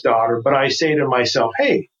youngest daughter. But I say to myself,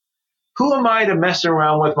 hey, who am I to mess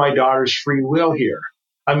around with my daughter's free will here?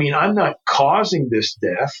 I mean, I'm not causing this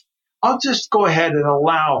death. I'll just go ahead and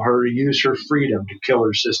allow her to use her freedom to kill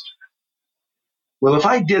her sister. Well, if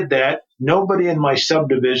I did that, nobody in my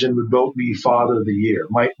subdivision would vote me Father of the Year.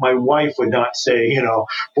 My wife would not say,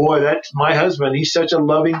 boy, that's my husband. He's such a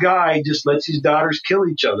loving guy. He just lets his daughters kill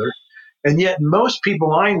each other. And yet most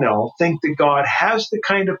people I know think that God has the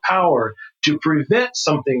kind of power to prevent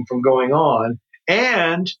something from going on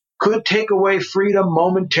and could take away freedom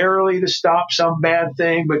momentarily to stop some bad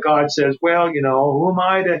thing. But God says, well, who am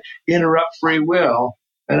I to interrupt free will?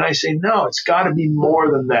 And I say, no, it's got to be more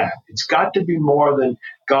than that. It's got to be more than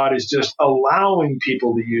God is just allowing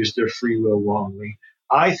people to use their free will wrongly.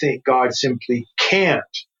 I think God simply can't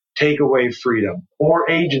take away freedom or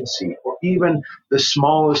agency or even the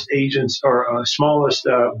smallest agents or smallest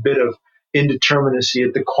bit of indeterminacy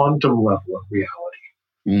at the quantum level of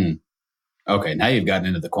reality. Okay, now you've gotten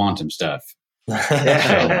into the quantum stuff.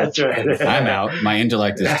 That's right. I'm out. My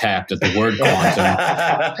intellect is tapped at the word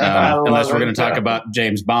quantum. Unless we're going to talk about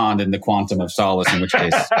James Bond and the quantum of solace, in which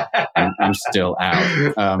case I'm still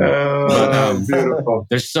out. Beautiful.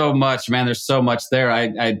 There's so much, man. There's so much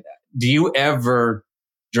there. Do you ever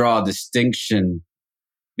draw a distinction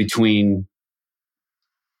between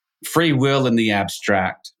free will in the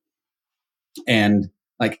abstract and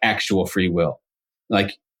like actual free will?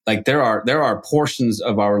 Like there are portions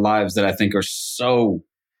of our lives that I think are so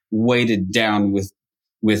weighted down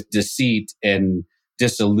with deceit and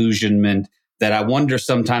disillusionment that I wonder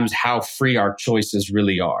sometimes how free our choices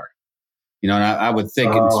really are. And I would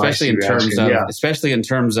think, especially in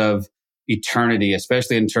terms of eternity,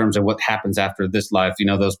 especially in terms of what happens after this life.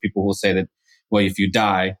 Those people will say that, well, if you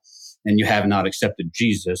die and you have not accepted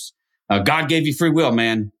Jesus, God gave you free will,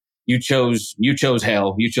 man. You chose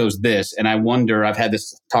hell. You chose this. And I wonder, I've had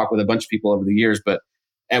this talk with a bunch of people over the years, but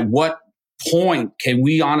at what point can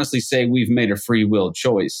we honestly say we've made a free will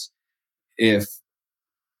choice if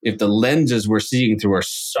the lenses we're seeing through are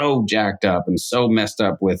so jacked up and so messed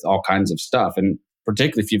up with all kinds of stuff? And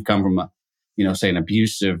particularly if you've come from say an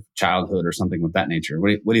abusive childhood or something of that nature.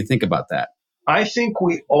 What do you think about that? I think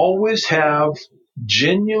we always have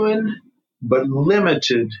genuine but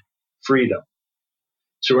limited freedom.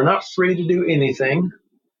 So we're not free to do anything.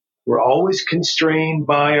 We're always constrained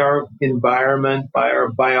by our environment, by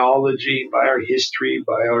our biology, by our history,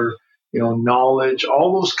 by our knowledge.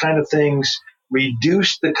 All those kind of things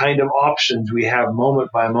reduce the kind of options we have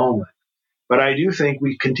moment by moment. But I do think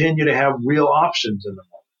we continue to have real options in the moment.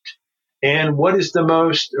 And what is the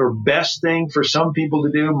most or best thing for some people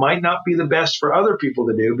to do might not be the best for other people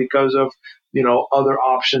to do because of other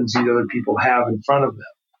options these other people have in front of them.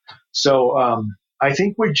 So I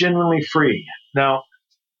think we're genuinely free. Now,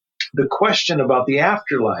 the question about the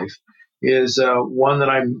afterlife is one that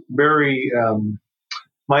I'm very,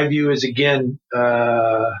 my view is, again, I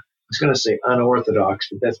was going to say unorthodox,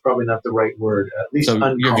 but that's probably not the right word. At least so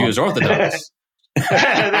your view is orthodox.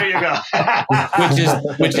 There you go.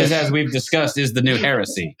 which is, as we've discussed, is the new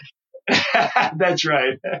heresy. That's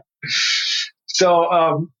right.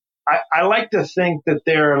 So I like to think that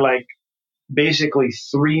there are basically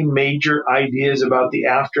three major ideas about the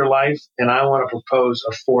afterlife, and I want to propose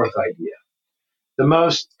a fourth idea. The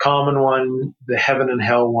most common one, the heaven and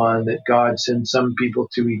hell one, that God sends some people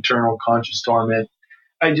to eternal conscious torment.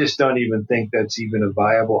 I just don't even think that's even a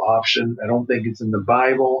viable option. I don't think it's in the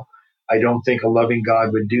Bible. I don't think a loving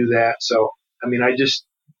God would do that. So, I just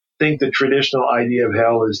think the traditional idea of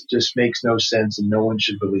hell just makes no sense and no one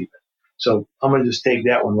should believe it. So I'm going to just take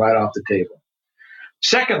that one right off the table.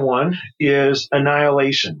 Second one is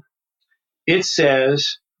annihilation. It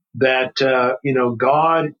says that,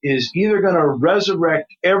 God is either going to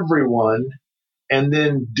resurrect everyone and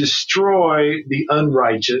then destroy the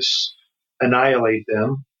unrighteous, annihilate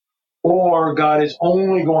them, or God is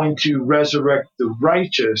only going to resurrect the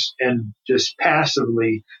righteous and just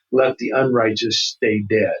passively let the unrighteous stay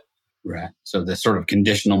dead. Right. So the sort of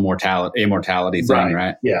conditional immortality thing,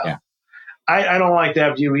 right? Yeah. I don't like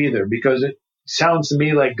that view either because it sounds to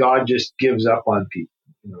me like God just gives up on people.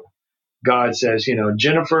 God says,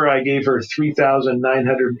 Jennifer, I gave her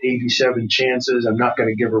 3,987 chances. I'm not going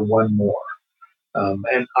to give her one more.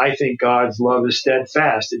 And I think God's love is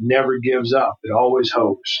steadfast. It never gives up. It always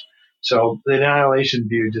hopes. So the annihilation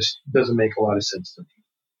view just doesn't make a lot of sense to me.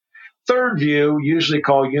 Third view, usually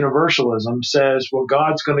called universalism, says, well,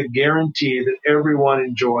 God's going to guarantee that everyone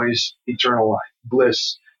enjoys eternal life,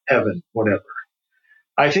 bliss, heaven, whatever.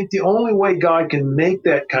 I think the only way God can make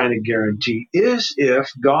that kind of guarantee is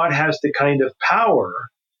if God has the kind of power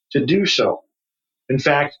to do so. In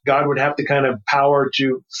fact, God would have the kind of power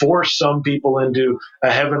to force some people into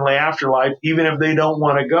a heavenly afterlife, even if they don't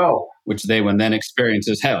want to go. Which they would then experience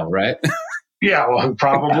as hell, right? Yeah, well,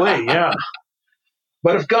 probably, yeah.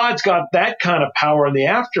 But if God's got that kind of power in the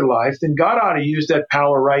afterlife, then God ought to use that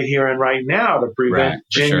power right here and right now to prevent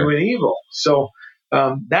genuine evil. So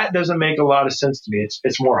that doesn't make a lot of sense to me.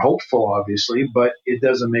 It's more hopeful, obviously, but it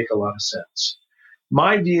doesn't make a lot of sense.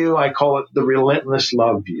 My view, I call it the relentless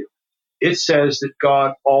love view. It says that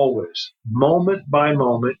God always, moment by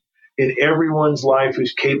moment, in everyone's life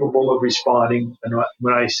who's capable of responding, and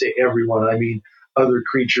when I say everyone, I mean other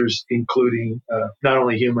creatures, including not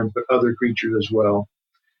only humans, but other creatures as well.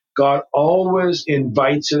 God always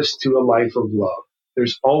invites us to a life of love.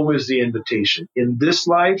 There's always the invitation in this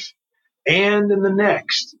life and in the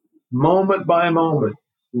next, moment by moment,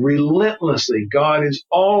 relentlessly. God is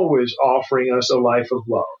always offering us a life of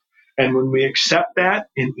love. And when we accept that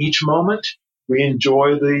in each moment, we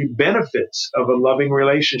enjoy the benefits of a loving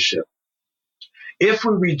relationship. If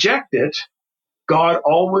we reject it, God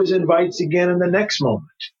always invites again in the next moment.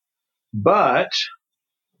 But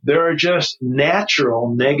there are just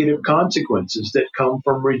natural negative consequences that come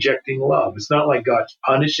from rejecting love. It's not like God's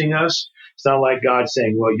punishing us. It's not like God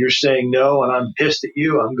saying, well, you're saying no and I'm pissed at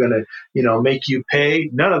you. I'm going to, make you pay.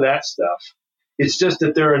 None of that stuff. It's just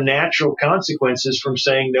that there are natural consequences from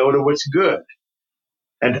saying no to what's good.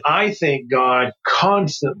 And I think God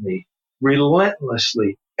constantly,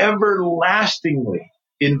 relentlessly, everlastingly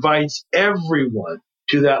invites everyone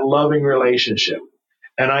to that loving relationship.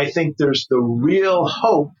 And I think there's the real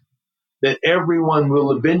hope that everyone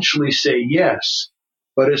will eventually say yes,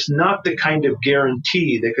 but it's not the kind of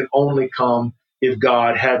guarantee that could only come if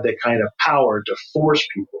God had that kind of power to force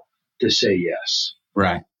people to say yes.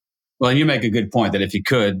 Right. Well, you make a good point that if you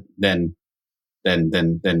could, then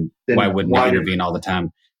why wouldn't you intervene all the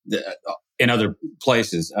time in other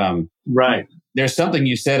places? Right. There's something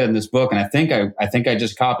you said in this book, and I think I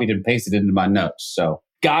just copied and pasted it into my notes. So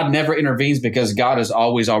God never intervenes because God is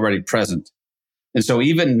always already present. And so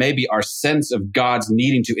even maybe our sense of God's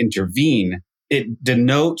needing to intervene, it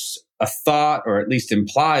denotes a thought, or at least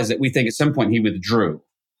implies that we think at some point he withdrew.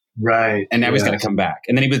 Right. And now he's going to come back.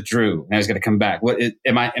 And then he withdrew. Now he's going to come back.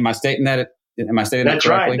 Am I stating that? Am I stating that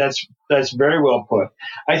correctly? That's right. That's very well put.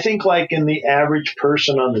 I think like in the average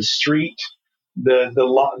person on the street,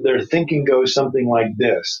 their thinking goes something like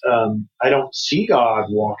this. I don't see God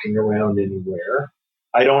walking around anywhere.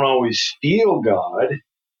 I don't always feel God.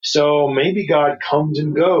 So maybe God comes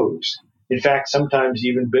and goes. In fact, sometimes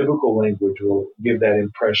even biblical language will give that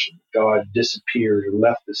impression. God disappeared or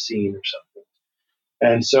left the scene or something.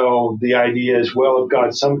 And so the idea is, well, if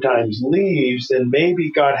God sometimes leaves, then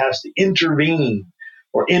maybe God has to intervene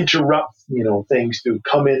or interrupt, things to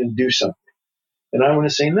come in and do something. And I want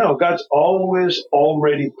to say, no, God's always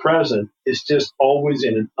already present. It's just always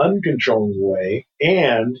in an uncontrolled way.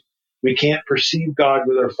 And we can't perceive God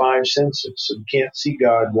with our five senses. So we can't see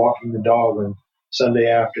God walking the dog on Sunday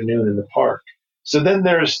afternoon in the park. So then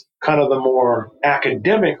there's kind of the more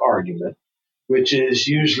academic argument, which is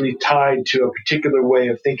usually tied to a particular way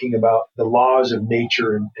of thinking about the laws of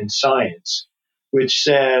nature and science, which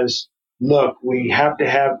says, look, we have to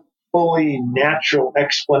have fully natural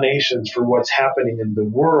explanations for what's happening in the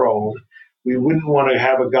world. We wouldn't want to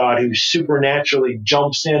have a God who supernaturally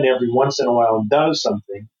jumps in every once in a while and does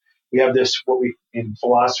something. We have this, what we in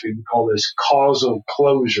philosophy we call this causal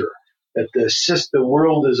closure, that the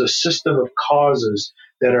world is a system of causes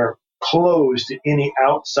that are closed to any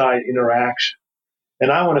outside interaction.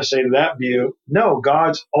 And I want to say to that view, no,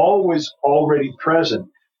 God's always already present.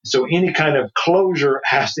 So any kind of closure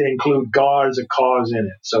has to include God as a cause in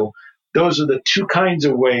it. So those are the two kinds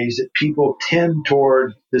of ways that people tend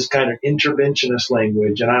toward this kind of interventionist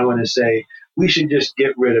language. And I want to say we should just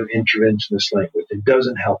get rid of interventionist language. It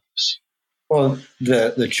doesn't help us. Well,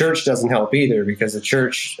 the church doesn't help either, because the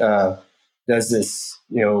church does this,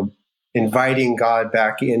 inviting God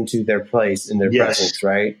back into their place, in their presence,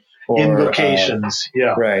 right? Or, invocations,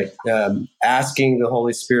 right. Asking the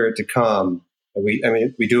Holy Spirit to come.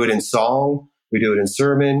 We do it in song, we do it in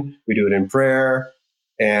sermon, we do it in prayer,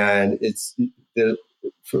 and it's the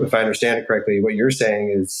if I understand it correctly, what you're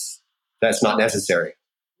saying is that's not necessary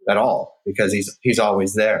at all, because he's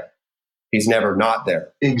always there. He's never not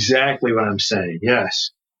there. Exactly what I'm saying.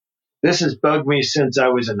 Yes. This has bugged me since I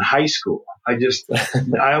was in high school. I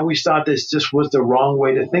always thought this just was the wrong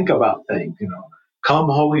way to think about things. Come,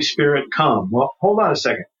 Holy Spirit, come. Well, hold on a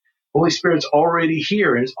second. Holy Spirit's already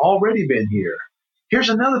here and has already been here. Here's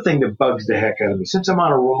another thing that bugs the heck out of me. Since I'm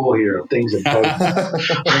on a roll here of things that bug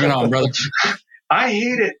me. Bring it on, brother. I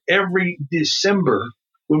hate it every December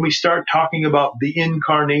when we start talking about the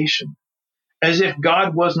incarnation, as if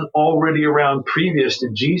God wasn't already around previous to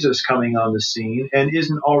Jesus coming on the scene and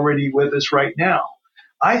isn't already with us right now.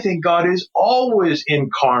 I think God is always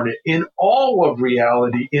incarnate in all of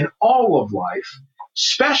reality, in all of life,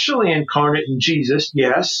 especially incarnate in Jesus,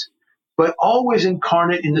 yes, but always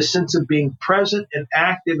incarnate in the sense of being present and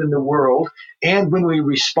active in the world. And when we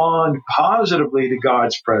respond positively to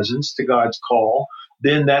God's presence, to God's call,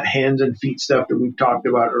 then that hands and feet stuff that we've talked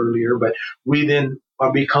about earlier, but we then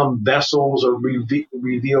become vessels or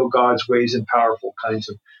reveal God's ways in powerful kinds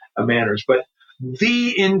of manners. But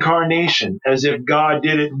the incarnation, as if God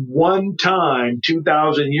did it one time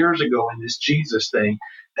 2,000 years ago in this Jesus thing,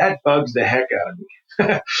 that bugs the heck out of me.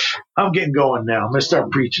 I'm getting going now. I'm going to start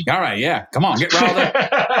preaching. All right, yeah. Come on, get riled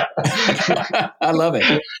up. I love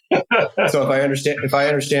it. So if I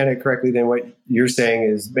understand it correctly, then what you're saying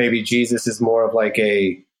is maybe Jesus is more of like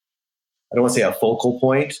I don't want to say a focal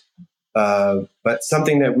point, but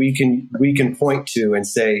something that we can point to and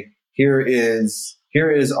say, here is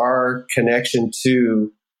our connection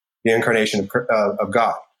to the incarnation of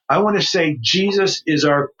God. I want to say Jesus is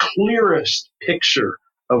our clearest picture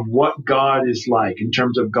of what God is like in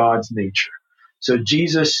terms of God's nature. So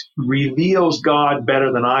Jesus reveals God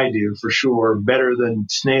better than I do, for sure, better than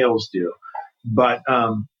snails do. But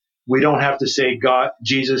we don't have to say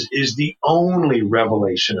Jesus is the only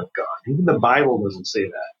revelation of God. Even the Bible doesn't say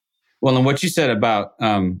that. Well, and what you said about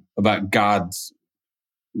God's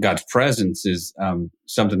presence is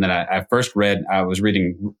something that I first read. I was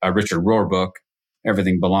reading a Richard Rohr book,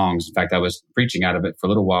 Everything Belongs. In fact, I was preaching out of it for a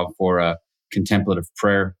little while for a contemplative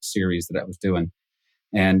prayer series that I was doing.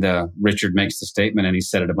 And Richard makes the statement, and he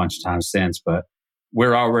said it a bunch of times since, but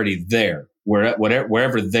we're already there.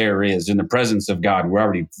 Wherever there is, in the presence of God, we're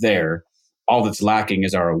already there. All that's lacking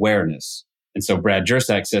is our awareness. And so Brad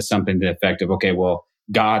Jersak says something to the effect of, okay, well,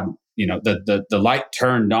 God, the light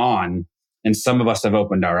turned on, and some of us have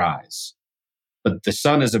opened our eyes. But the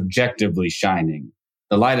sun is objectively shining.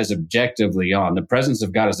 The light is objectively on. The presence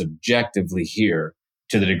of God is objectively here.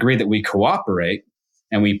 To the degree that we cooperate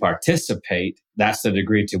and we participate, that's the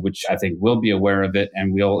degree to which I think we'll be aware of it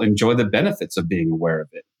and we'll enjoy the benefits of being aware of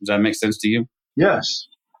it. Does that make sense to you? Yes,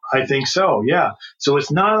 I think so. Yeah. So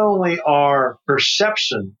it's not only our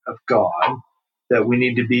perception of God that we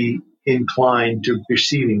need to be inclined to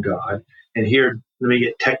perceiving God. And here, let me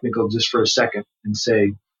get technical just for a second and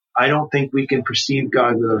say, I don't think we can perceive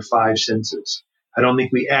God with our five senses. I don't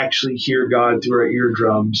think we actually hear God through our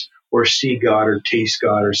eardrums or see God or taste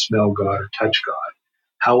God or smell God or touch God.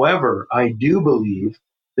 However, I do believe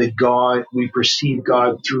that we perceive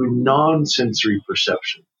God through non-sensory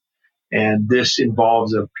perception. And this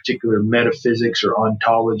involves a particular metaphysics or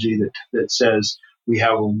ontology that says we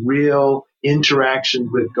have a real interaction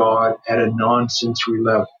with God at a non-sensory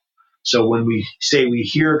level. So when we say we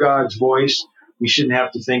hear God's voice, we shouldn't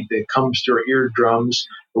have to think that it comes through our eardrums,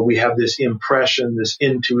 but we have this impression, this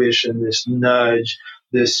intuition, this nudge,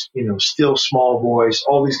 this, still small voice,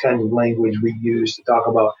 all these kinds of language we use to talk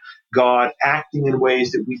about God acting in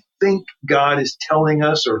ways that we think God is telling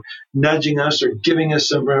us or nudging us or giving us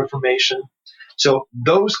some information. So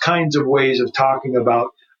those kinds of ways of talking about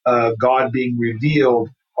God being revealed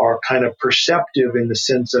are kind of perceptive in the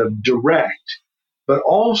sense of direct. But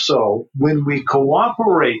also, when we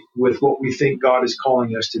cooperate with what we think God is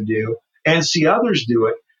calling us to do and see others do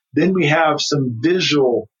it, then we have some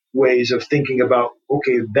visual ways of thinking about,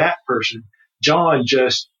 okay, that person, John,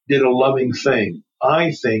 just did a loving thing.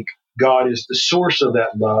 I think God is the source of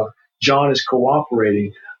that love. John is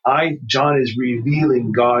cooperating. John is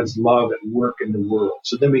revealing God's love at work in the world.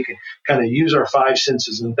 So then we can kind of use our five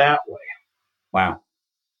senses in that way. Wow.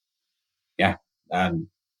 Yeah.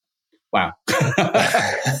 Wow.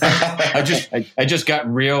 I just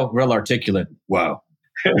got real articulate. Wow.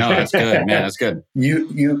 No, that's good, man. That's good.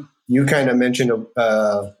 You kind of mentioned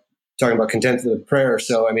talking about contemplative prayer.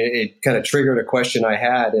 So, I mean, it kind of triggered a question I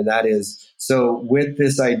had, and that is, so with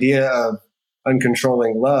this idea of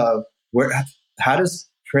uncontrolling love, how does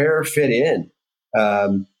prayer fit in?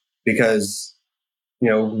 Because,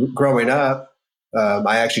 growing up,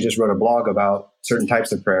 I actually just wrote a blog about certain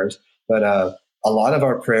types of prayers, but a lot of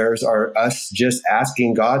our prayers are us just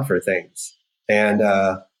asking God for things. And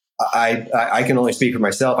I can only speak for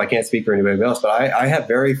myself. I can't speak for anybody else, but I have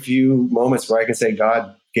very few moments where I can say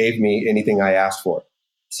God gave me anything I asked for.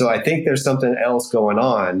 So I think there's something else going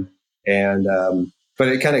on. And but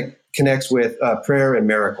it kind of connects with prayer and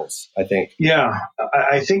miracles, I think. Yeah,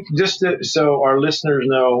 I think so our listeners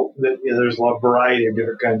know that there's a lot of variety of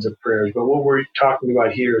different kinds of prayers, but what we're talking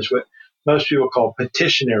about here is what most people call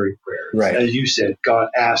petitionary prayers. Right. As you said, God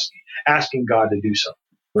asking God to do something.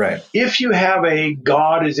 Right. If you have a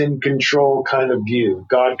God is in control kind of view,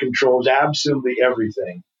 God controls absolutely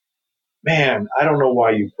everything, man, I don't know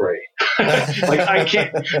why you pray. Like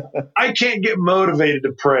I can't get motivated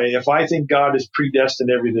to pray if I think God has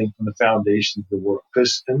predestined everything from the foundation of the world.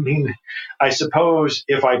 Because I suppose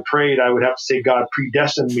if I prayed, I would have to say God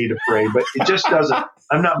predestined me to pray, but it just doesn't.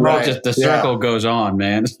 I'm not motivated. Just the circle goes on,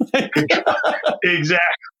 man.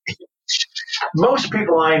 Exactly. Most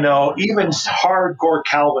people I know, even hardcore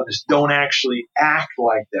Calvinists, don't actually act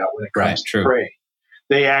like that when it comes to praying.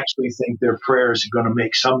 They actually think their prayers are going to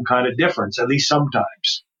make some kind of difference, at least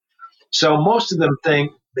sometimes. So most of them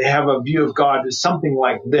think they have a view of God as something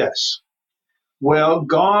like this. Well,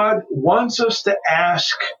 God wants us to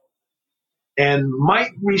ask and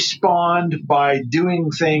might respond by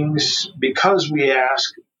doing things because we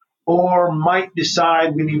ask, or might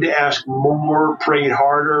decide we need to ask more, pray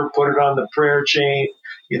harder, put it on the prayer chain,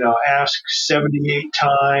 ask 78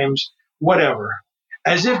 times, whatever.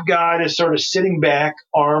 As if God is sort of sitting back,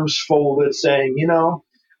 arms folded, saying,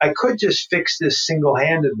 I could just fix this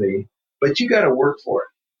single-handedly, but you got to work for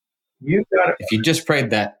it. You got to. If you just prayed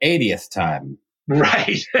that 80th time.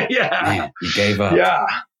 Right. Yeah. Man, you gave up. Yeah.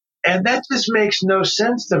 And that just makes no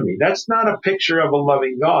sense to me. That's not a picture of a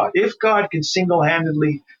loving God. If God can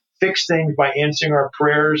single-handedly fix things by answering our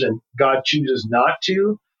prayers and God chooses not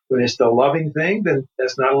to, when it's the loving thing, then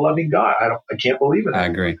that's not a loving God. I can't believe it. I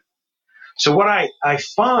agree. So what I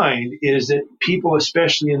find is that people,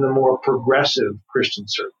 especially in the more progressive Christian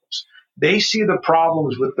circles, they see the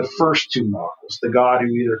problems with the first two models, the God who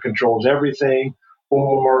either controls everything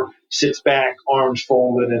or sits back, arms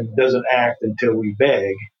folded, and doesn't act until we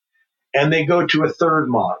beg. And they go to a third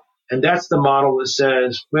model. And that's the model that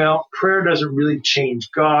says, well, prayer doesn't really change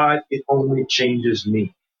God. It only changes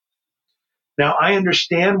me. Now, I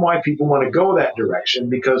understand why people want to go that direction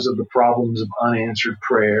because of the problems of unanswered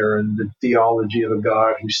prayer and the theology of a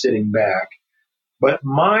God who's sitting back. But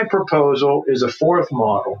my proposal is a fourth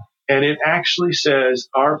model, and it actually says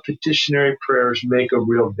our petitionary prayers make a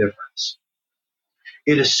real difference.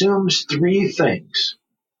 It assumes three things.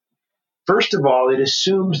 First of all, it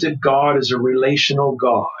assumes that God is a relational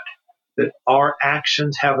God, that our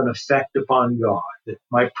actions have an effect upon God, that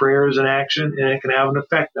my prayer is an action and it can have an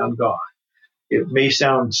effect on God. It may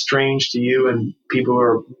sound strange to you and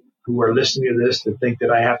people who are listening to this to think that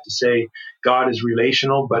I have to say God is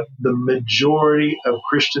relational, but the majority of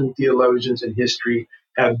Christian theologians in history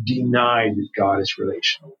have denied that God is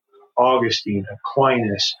relational. Augustine,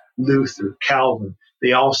 Aquinas, Luther, Calvin,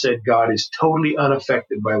 they all said God is totally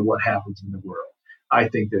unaffected by what happens in the world. I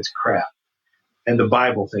think that's crap. And the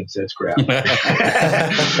Bible thinks that's crap.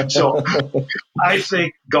 So I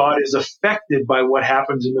think God is affected by what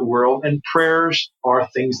happens in the world, and prayers are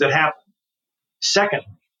things that happen.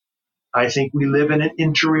 Secondly, I think we live in an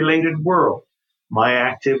interrelated world. My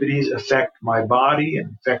activities affect my body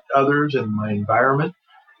and affect others and my environment,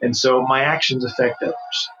 and so my actions affect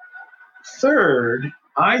others. Third,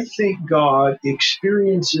 I think God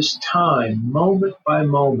experiences time moment by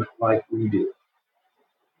moment like we do.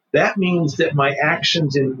 That means that my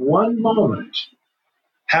actions in one moment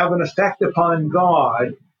have an effect upon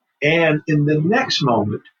God, and in the next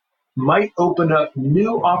moment might open up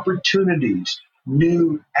new opportunities,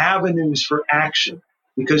 new avenues for action,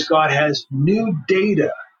 because God has new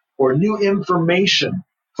data or new information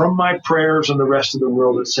from my prayers and the rest of the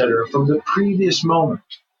world, etc., from the previous moment.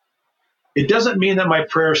 It doesn't mean that my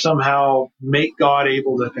prayers somehow make God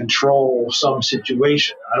able to control some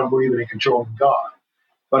situation. I don't believe in controlling God.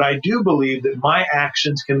 But I do believe that my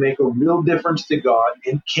actions can make a real difference to God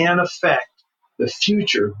and can affect the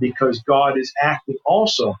future because God is acting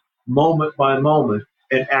also moment by moment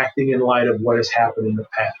and acting in light of what has happened in the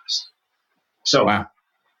past. So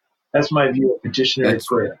That's my view of petitionary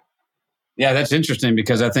prayer. Yeah, that's interesting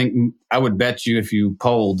because I think I would bet you if you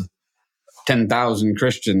polled 10,000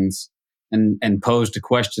 Christians and posed a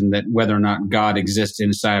question that whether or not God exists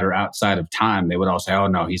inside or outside of time, they would all say, oh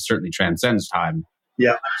no, he certainly transcends time.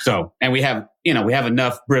 Yeah. So, and we have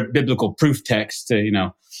enough biblical proof text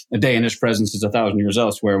to, a day in his presence is 1,000 years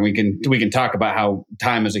elsewhere. And we can talk about how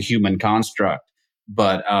time is a human construct.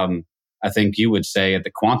 But I think you would say at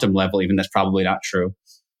the quantum level, even that's probably not true.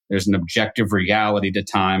 There's an objective reality to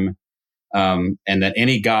time, and that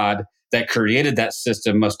any God that created that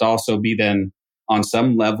system must also be then on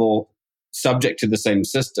some level subject to the same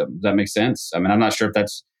system. Does that make sense? I mean, I'm not sure if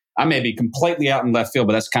I may be completely out in left field,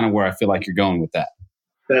 but that's kind of where I feel like you're going with that.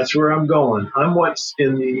 That's where I'm going. I'm what's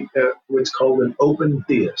called an open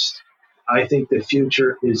theist. I think the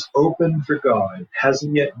future is open for God,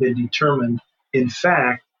 hasn't yet been determined. In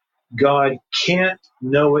fact, God can't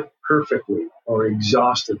know it perfectly or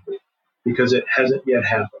exhaustively because it hasn't yet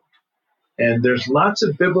happened. And there's lots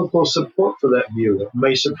of biblical support for that view. It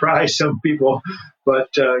may surprise some people, but,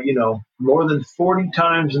 more than 40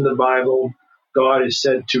 times in the Bible, God is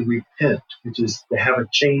said to repent, which is to have a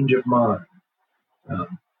change of mind.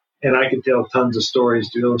 And I could tell tons of stories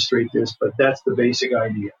to illustrate this, but that's the basic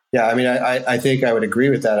idea. Yeah, I mean, I think I would agree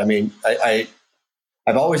with that. I mean, I've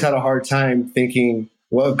always had a hard time thinking,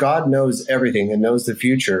 well, if God knows everything and knows the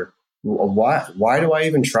future, why do I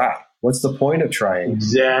even try? What's the point of trying?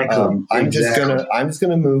 Exactly. I'm just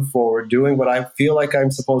gonna move forward, doing what I feel like I'm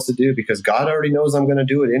supposed to do because God already knows I'm going to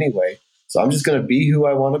do it anyway. So I'm just going to be who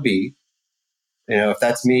I want to be. If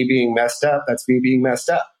that's me being messed up, that's me being messed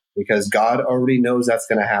up because God already knows that's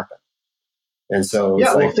going to happen. And so,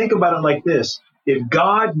 think about it like this: if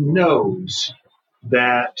God knows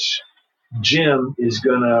that Jim is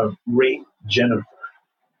going to rape Jennifer,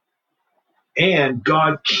 and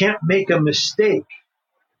God can't make a mistake,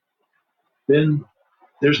 then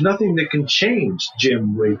there's nothing that can change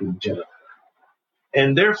Jim raping Jennifer.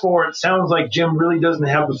 And therefore, it sounds like Jim really doesn't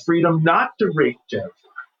have the freedom not to rape Jennifer.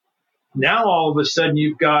 Now, all of a sudden,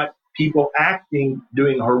 you've got people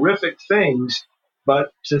doing horrific things,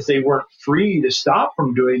 but since they weren't free to stop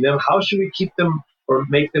from doing them, how should we keep them or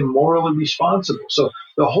make them morally responsible? So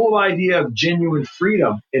the whole idea of genuine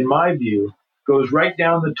freedom, in my view, goes right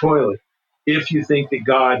down the toilet if you think that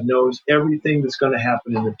God knows everything that's going to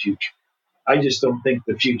happen in the future. I just don't think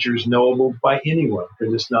the future is knowable by anyone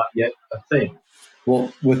because it's not yet a thing.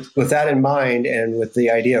 Well, with that in mind, and with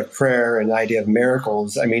the idea of prayer and the idea of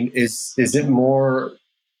miracles, I mean, is it more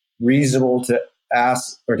reasonable to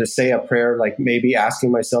ask or to say a prayer like maybe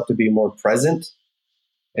asking myself to be more present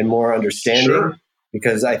and more understanding? Sure.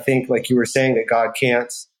 Because I think, like you were saying, that God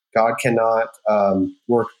cannot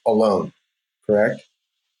work alone, correct?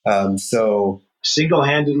 So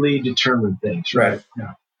single-handedly determine things, right?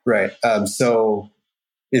 Yeah. Right. So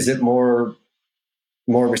is it more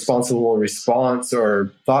responsible response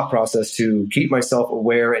or thought process to keep myself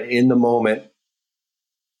aware and in the moment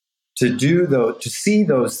to see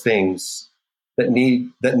those things that need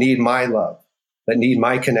my love, that need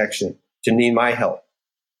my connection, to need my help?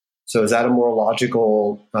 So is that a more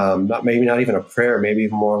logical, not even a prayer, maybe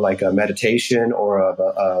even more like a meditation or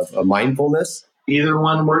a mindfulness? Either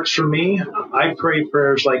one works for me. I pray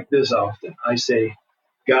prayers like this often. I say,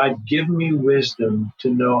 God, give me wisdom to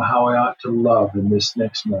know how I ought to love in this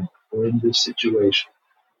next moment or in this situation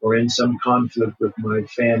or in some conflict with my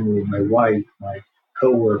family, my wife, my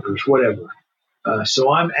coworkers, whatever.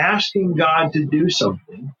 So I'm asking God to do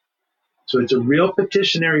something. So it's a real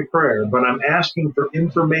petitionary prayer, but I'm asking for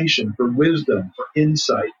information, for wisdom, for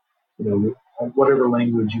insight, whatever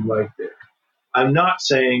language you like there. I'm not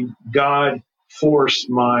saying, God, force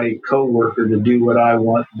my coworker to do what I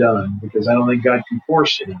want done, because I don't think God can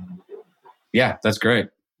force anyone to do it. Yeah, that's great.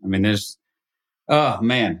 I mean, oh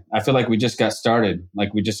man, I feel like we just got started,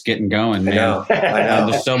 like we're just getting going. Man. I know.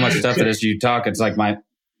 There's so much stuff that as you talk, it's like my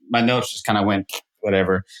notes just kind of went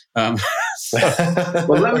whatever. Well,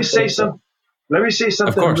 let me say something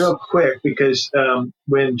real quick, because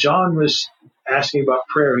when John was asking about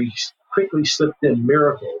prayer, he quickly slipped in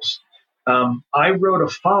miracles. I wrote a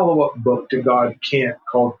follow-up book to God Can't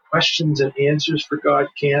called Questions and Answers for God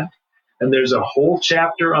Can't. And there's a whole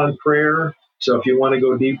chapter on prayer. So if you want to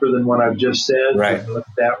go deeper than what I've just said, right, you can look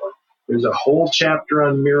at that one. There's a whole chapter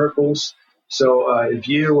on miracles. So if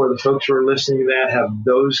you or the folks who are listening to that have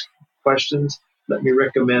those questions, let me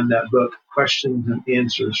recommend that book, Questions and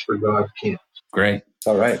Answers for God Can't. Great.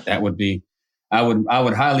 All right. That would be, I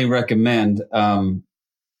would highly recommend. And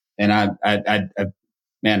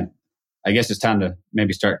man, I guess it's time to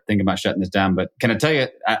maybe start thinking about shutting this down, but can I tell you,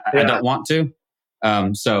 I don't want to.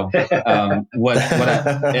 I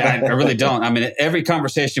really don't. I mean, every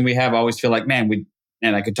conversation we have, I always feel like,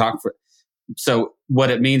 I could talk for. So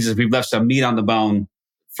what it means is we've left some meat on the bone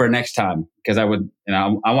for next time, because I want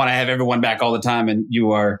to have everyone back all the time. And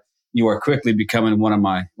you are quickly becoming one of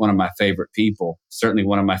my favorite people, certainly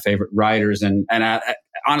one of my favorite writers. And I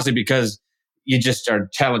honestly, because you just are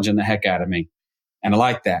challenging the heck out of me. And I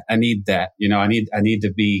like that. I need that. I need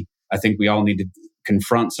to be, I think we all need to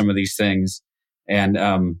confront some of these things. And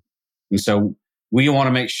so we want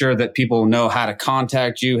to make sure that people know how to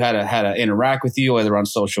contact you, how to interact with you, whether on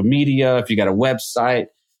social media, if you got a website.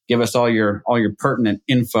 Give us all your pertinent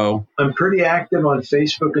info. I'm pretty active on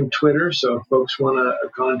Facebook and Twitter, so if folks want to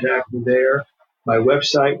contact me there. My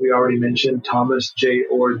website, we already mentioned,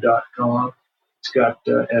 thomasjord.com. It's got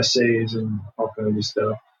essays and all kinds of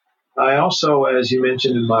stuff. I also, as you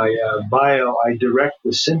mentioned in my bio, I direct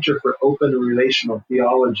the Center for Open and Relational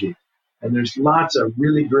Theology. And there's lots of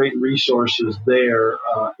really great resources there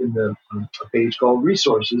in a page called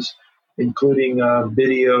Resources, including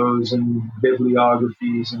videos and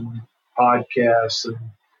bibliographies and podcasts and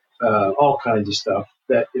all kinds of stuff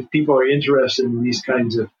that if people are interested in these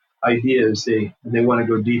kinds of ideas, they want to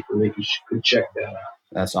go deeper, they could check that out.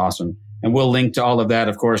 That's awesome. And we'll link to all of that,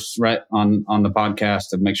 of course, right on the podcast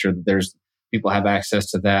to make sure that there's people have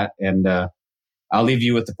access to that. And I'll leave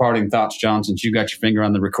you with the parting thoughts, John, since you got your finger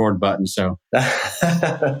on the record button. So,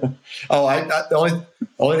 the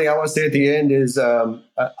only thing I want to say at the end is I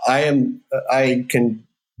can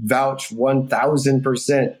vouch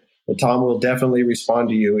 1,000% that Tom will definitely respond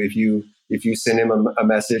to you if you send him a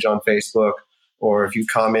message on Facebook or if you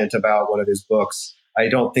comment about one of his books. I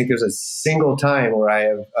don't think there's a single time where I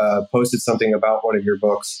have posted something about one of your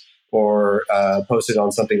books or posted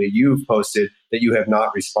on something that you've posted that you have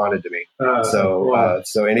not responded to me. So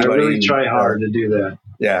anybody, I really try hard to do that.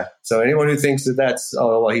 Yeah. So anyone who thinks that that's,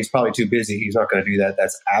 oh, well, he's probably too busy, he's not going to do that.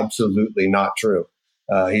 That's absolutely not true.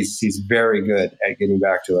 He's very good at getting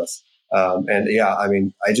back to us. And yeah, I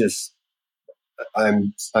mean,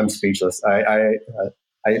 I'm speechless.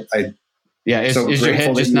 Yeah. Is your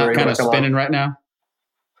head just not kind of spinning right now?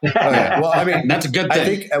 Oh, yeah. Well, I mean, that's a good thing. I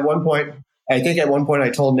think at one point I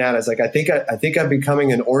told Nat, I was like, I think I'm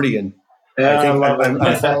becoming an Ordian. Yeah, I'm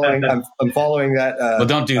following that. Well,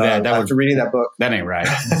 don't do that. After reading that book, that ain't right.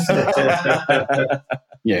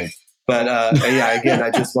 Yeah. But yeah, again, I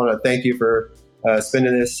just want to thank you for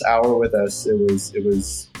spending this hour with us. It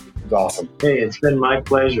was awesome. Hey, it's been my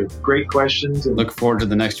pleasure. Great questions. And look forward to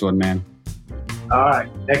the next one, man. All right.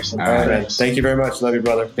 Excellent. All right. Thank you very much. Love you,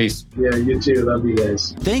 brother. Peace. Yeah, you too. Love you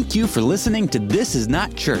guys. Thank you for listening to This Is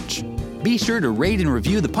Not Church. Be sure to rate and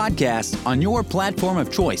review the podcast on your platform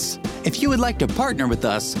of choice. If you would like to partner with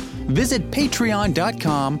us, visit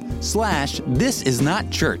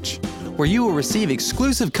patreon.com/thisisnotchurch, where you will receive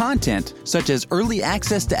exclusive content such as early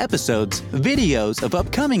access to episodes, videos of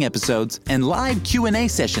upcoming episodes, and live Q&A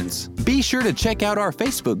sessions. Be sure to check out our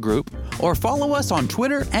Facebook group or follow us on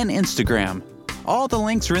Twitter and Instagram. All the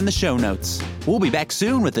links are in the show notes. We'll be back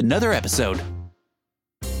soon with another episode.